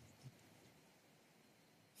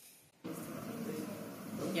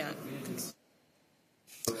 Yeah.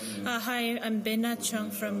 Hi, I'm Bena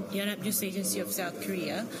Chung from Yonhap News Agency of South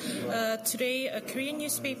Korea. Today, a Korean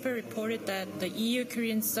newspaper reported that the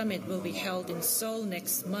EU-Korean summit will be held in Seoul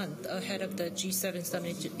next month ahead of the G7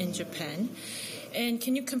 summit in Japan. And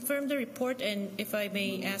can you confirm the report? And if I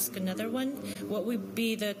may ask another one, what would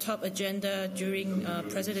be the top agenda during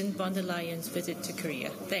President von der Leyen's visit to Korea?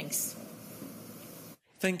 Thanks.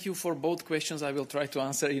 Thank you for both questions. I will try to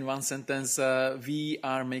answer in one sentence. We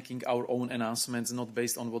are making our own announcements, not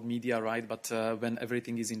based on what media write, but when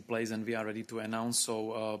everything is in place and we are ready to announce.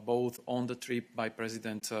 So both on the trip by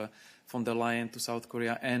President von der Leyen to South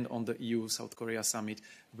Korea and on the EU-South Korea summit,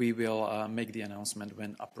 we will make the announcement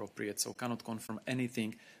when appropriate. So cannot confirm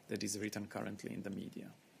anything that is written currently in the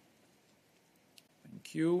media.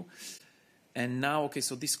 Thank you. And now, okay,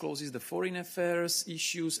 so this closes the foreign affairs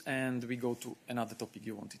issues, and we go to another topic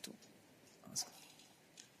you wanted to ask.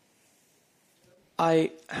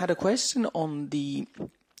 I had a question on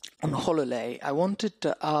Hololei. I wanted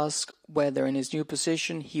to ask whether in his new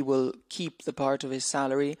position he will keep the part of his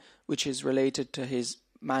salary which is related to his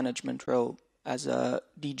management role as a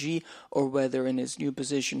DG, or whether in his new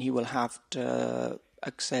position he will have to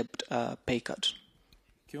accept a pay cut.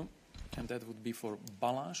 Thank you. And that would be for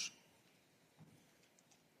Balázs.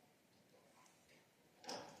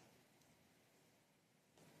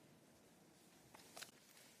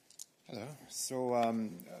 Hello. So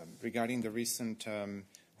regarding the recent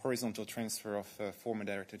horizontal transfer of former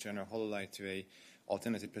Director General Hololei to a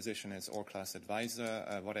alternative position as all-class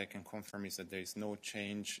advisor, what I can confirm is that there is no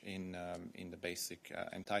change in the basic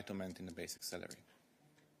entitlement in the basic salary.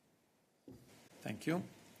 Thank you.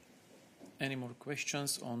 Any more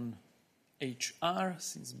questions on HR,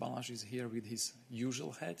 since Balázs is here with his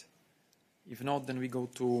usual hat? If not, then we go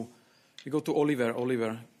to Oliver.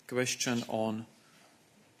 Oliver, question on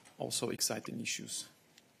also exciting issues.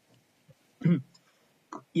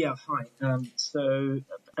 Yeah, hi.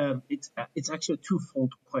 It's actually a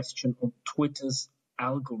twofold question on Twitter's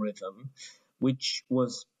algorithm, which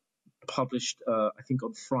was published, I think,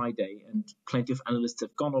 on Friday, and plenty of analysts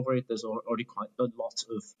have gone over it. There's already quite a lot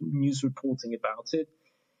of news reporting about it.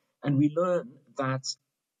 And we learn that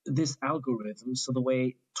this algorithm, so the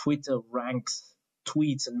way Twitter ranks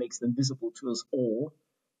tweets and makes them visible to us all,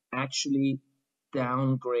 actually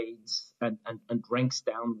downgrades and ranks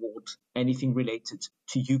downward anything related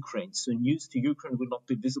to Ukraine. So news to Ukraine will not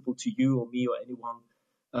be visible to you or me or anyone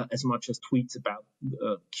as much as tweets about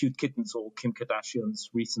cute kittens or Kim Kardashian's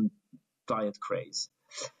recent diet craze.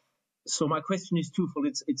 So my question is twofold.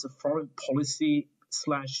 It's a foreign policy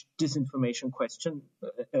 / disinformation question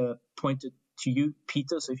pointed to you,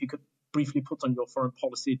 Peter. So if you could briefly put on your foreign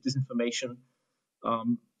policy disinformation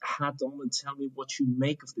hat on and tell me what you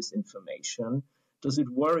make of this information. Does it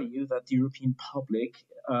worry you that the European public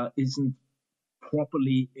isn't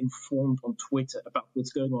properly informed on Twitter about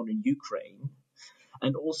what's going on in Ukraine?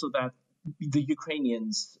 And also that the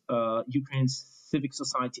Ukrainian civic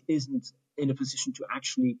society isn't in a position to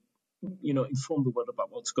actually, inform the world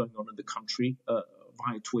about what's going on in the country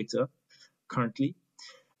via Twitter currently?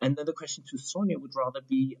 And then the question to Sonia would rather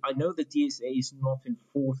be, I know the DSA is not in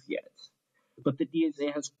force yet, but the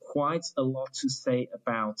DSA has quite a lot to say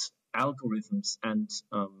about algorithms and,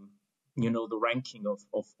 the ranking of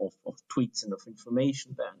tweets and of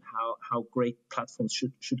information there, and how great platforms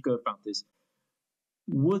should go about this.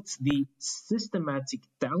 Would the systematic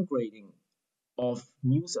downgrading of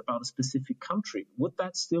news about a specific country, would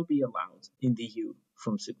that still be allowed in the EU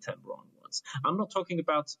from September onwards. I'm not talking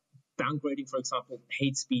about downgrading, for example,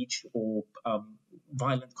 hate speech or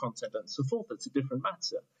violent content and so forth. That's a different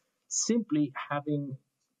matter. Simply having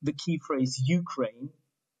the key phrase Ukraine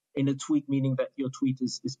in a tweet, meaning that your tweet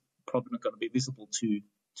is probably not going to be visible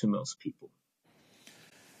to most people.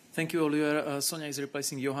 Thank you, Oliver. Sonia is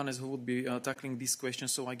replacing Johannes, who would be tackling this question.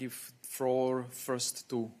 So I give floor first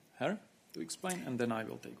to her to explain, and then I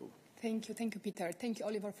will take over. Thank you, Peter. Thank you,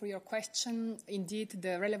 Oliver, for your question. Indeed,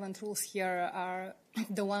 the relevant rules here are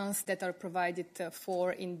the ones that are provided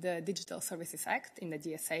for in the Digital Services Act, in the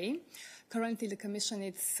DSA. Currently, the Commission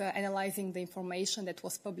is analyzing the information that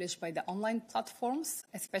was published by the online platforms,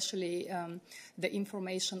 especially the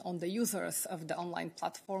information on the users of the online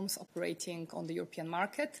platforms operating on the European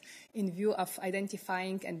market, in view of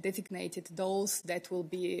identifying and designated those that will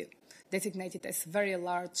be designated as very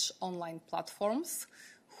large online platforms,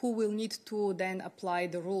 who will need to then apply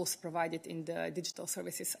the rules provided in the Digital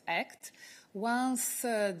Services Act. Once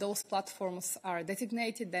those platforms are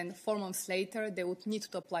designated, then 4 months later, they would need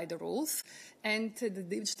to apply the rules. And the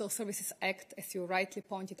Digital Services Act, as you rightly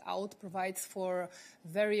pointed out, provides for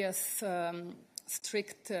various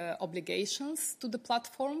strict obligations to the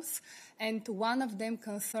platforms, and one of them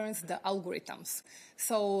concerns the algorithms.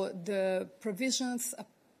 So the provisions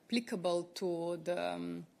applicable to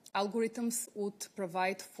the algorithms would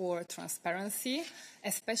provide for transparency,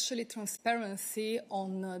 especially transparency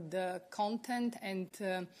on the content and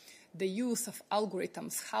the use of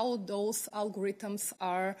algorithms, how those algorithms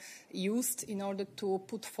are used in order to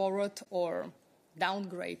put forward or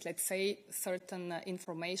downgrade, let's say, certain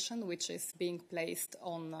information which is being placed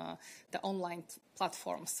on the online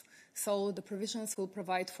platforms. So the provisions will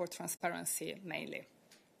provide for transparency mainly.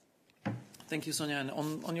 Thank you, Sonia. And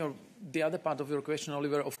on the other part of your question,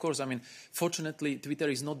 Oliver, of course, I mean, fortunately, Twitter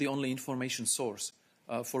is not the only information source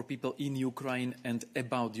for people in Ukraine and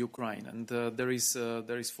about Ukraine. And there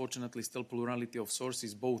is fortunately still plurality of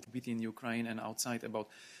sources, both within Ukraine and outside, about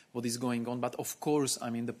what is going on. But of course, I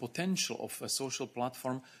mean, the potential of a social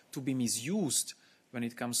platform to be misused when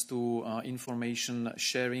it comes to information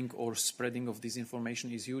sharing or spreading of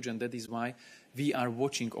disinformation is huge, and that is why we are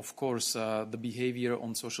watching, of course, the behavior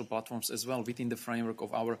on social platforms as well within the framework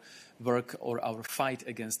of our work or our fight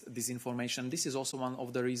against disinformation. This is also one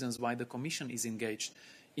of the reasons why the Commission is engaged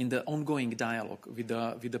in the ongoing dialogue with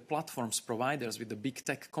the platforms providers, with the big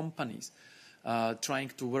tech companies,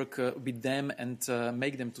 trying to work with them and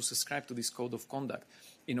make them to subscribe to this code of conduct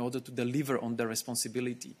in order to deliver on their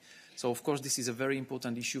responsibility. So, of course, this is a very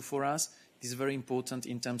important issue for us. It is very important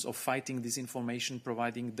in terms of fighting disinformation,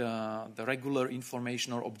 providing the regular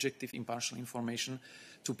information or objective, impartial information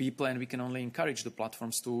to people, and we can only encourage the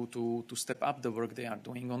platforms to step up the work they are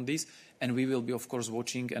doing on this. And we will be, of course,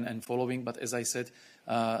 watching and following. But as I said,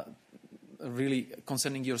 really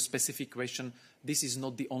concerning your specific question, this is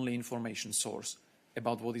not the only information source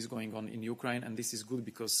about what is going on in Ukraine, and this is good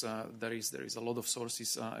because there is a lot of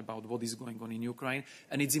sources about what is going on in Ukraine,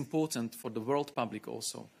 and it's important for the world public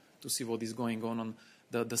also to see what is going on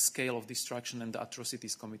the scale of destruction and the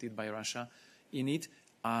atrocities committed by Russia in it,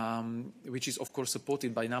 which is of course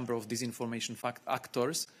supported by a number of disinformation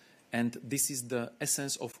actors, and this is the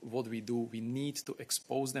essence of what we do. We need to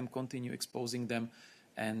expose them, continue exposing them,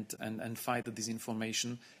 and fight the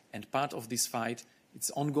disinformation, and part of this fight, it's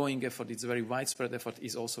ongoing effort, it's a very widespread effort,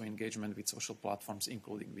 is also engagement with social platforms,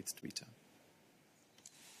 including with Twitter.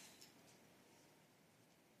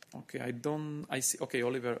 Okay, I see. Okay,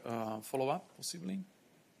 Oliver, follow up, possibly?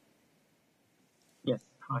 Yes,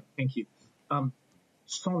 hi, thank you.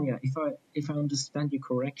 Sonia, if I understand you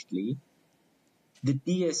correctly, the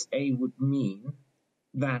DSA would mean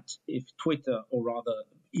that if Twitter, or rather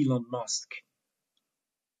Elon Musk,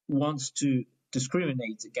 wants to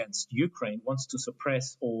discriminate against Ukraine, wants to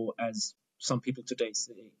suppress, or as some people today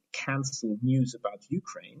say, cancel news about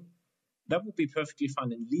Ukraine, that would be perfectly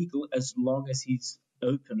fine and legal as long as he's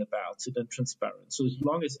open about it and transparent. So as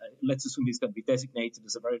long as, let's assume he's going to be designated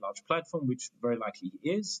as a very large platform, which very likely he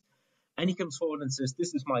is, and he comes forward and says,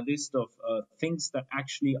 this is my list of things that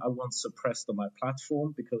actually I want suppressed on my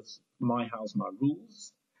platform because my house, my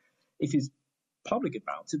rules. If he's public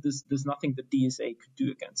about it, there's nothing the DSA could do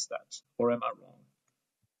against that, or am I wrong?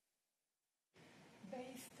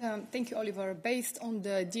 Thank you, Oliver. Based on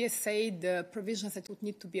the DSA, the provisions that would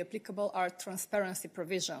need to be applicable are transparency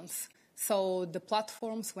provisions. So the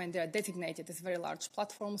platforms, when they are designated as very large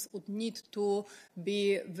platforms, would need to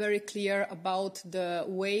be very clear about the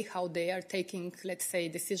way how they are taking, let's say,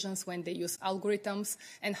 decisions when they use algorithms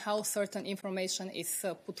and how certain information is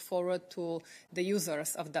put forward to the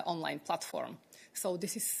users of the online platform. So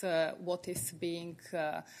this is what is being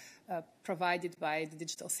provided by the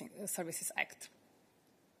Digital Services Act.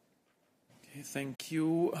 Okay, thank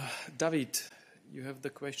you. David, you have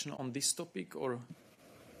the question on this topic, or?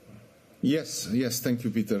 Yes, thank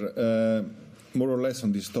you, Peter. More or less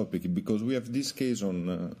on this topic, because we have this case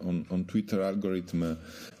on Twitter algorithm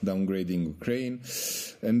downgrading Ukraine,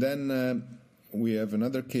 and then we have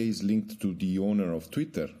another case linked to the owner of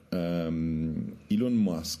Twitter, Elon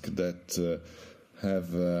Musk, that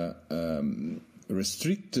have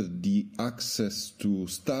restricted the access to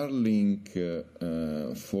Starlink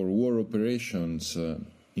for war operations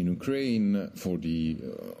in Ukraine for the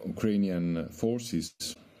Ukrainian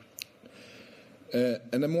forces.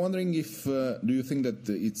 And I'm wondering if do you think that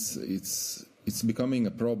it's becoming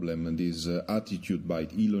a problem, this attitude by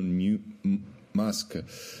Elon Musk,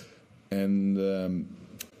 and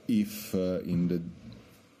if in the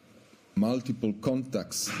multiple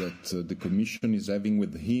contacts that the Commission is having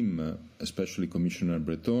with him, especially Commissioner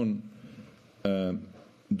Breton,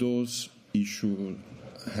 those issues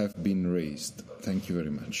have been raised. Thank you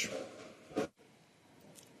very much.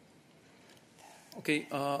 Okay,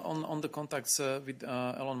 on the contacts with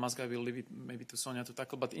Elon Musk, I will leave it maybe to Sonia to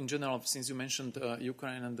tackle. But in general, since you mentioned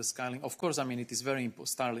Ukraine and the Starlink, of course, I mean, it is very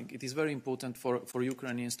Starlink. It is very important for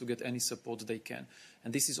Ukrainians to get any support they can.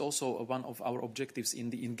 And this is also one of our objectives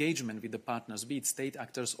in the engagement with the partners, be it state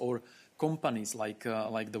actors or companies like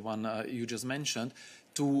the one you just mentioned,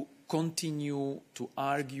 to continue to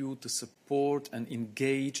argue, to support and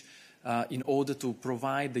engage in order to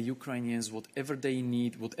provide the Ukrainians whatever they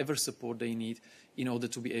need, whatever support they need, in order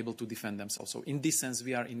to be able to defend themselves. So in this sense,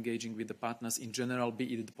 we are engaging with the partners in general, be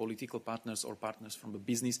it the political partners or partners from the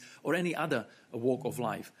business or any other walk of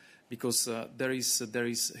life, because there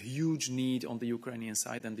is huge need on the Ukrainian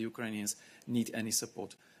side, and the Ukrainians need any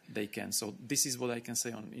support they can. So this is what I can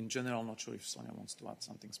say in general. I'm not sure if Sonia wants to add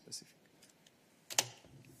something specific.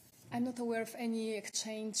 I'm not aware of any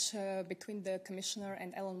exchange between the Commissioner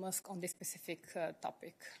and Elon Musk on this specific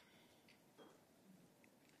topic.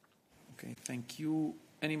 Okay, thank you.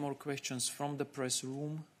 Any more questions from the press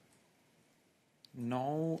room?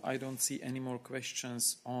 No, I don't see any more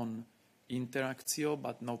questions on Interactio,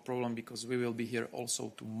 but no problem, because we will be here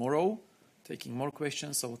also tomorrow taking more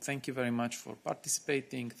questions. So thank you very much for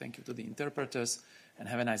participating. Thank you to the interpreters, and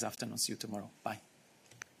have a nice afternoon. See you tomorrow. Bye.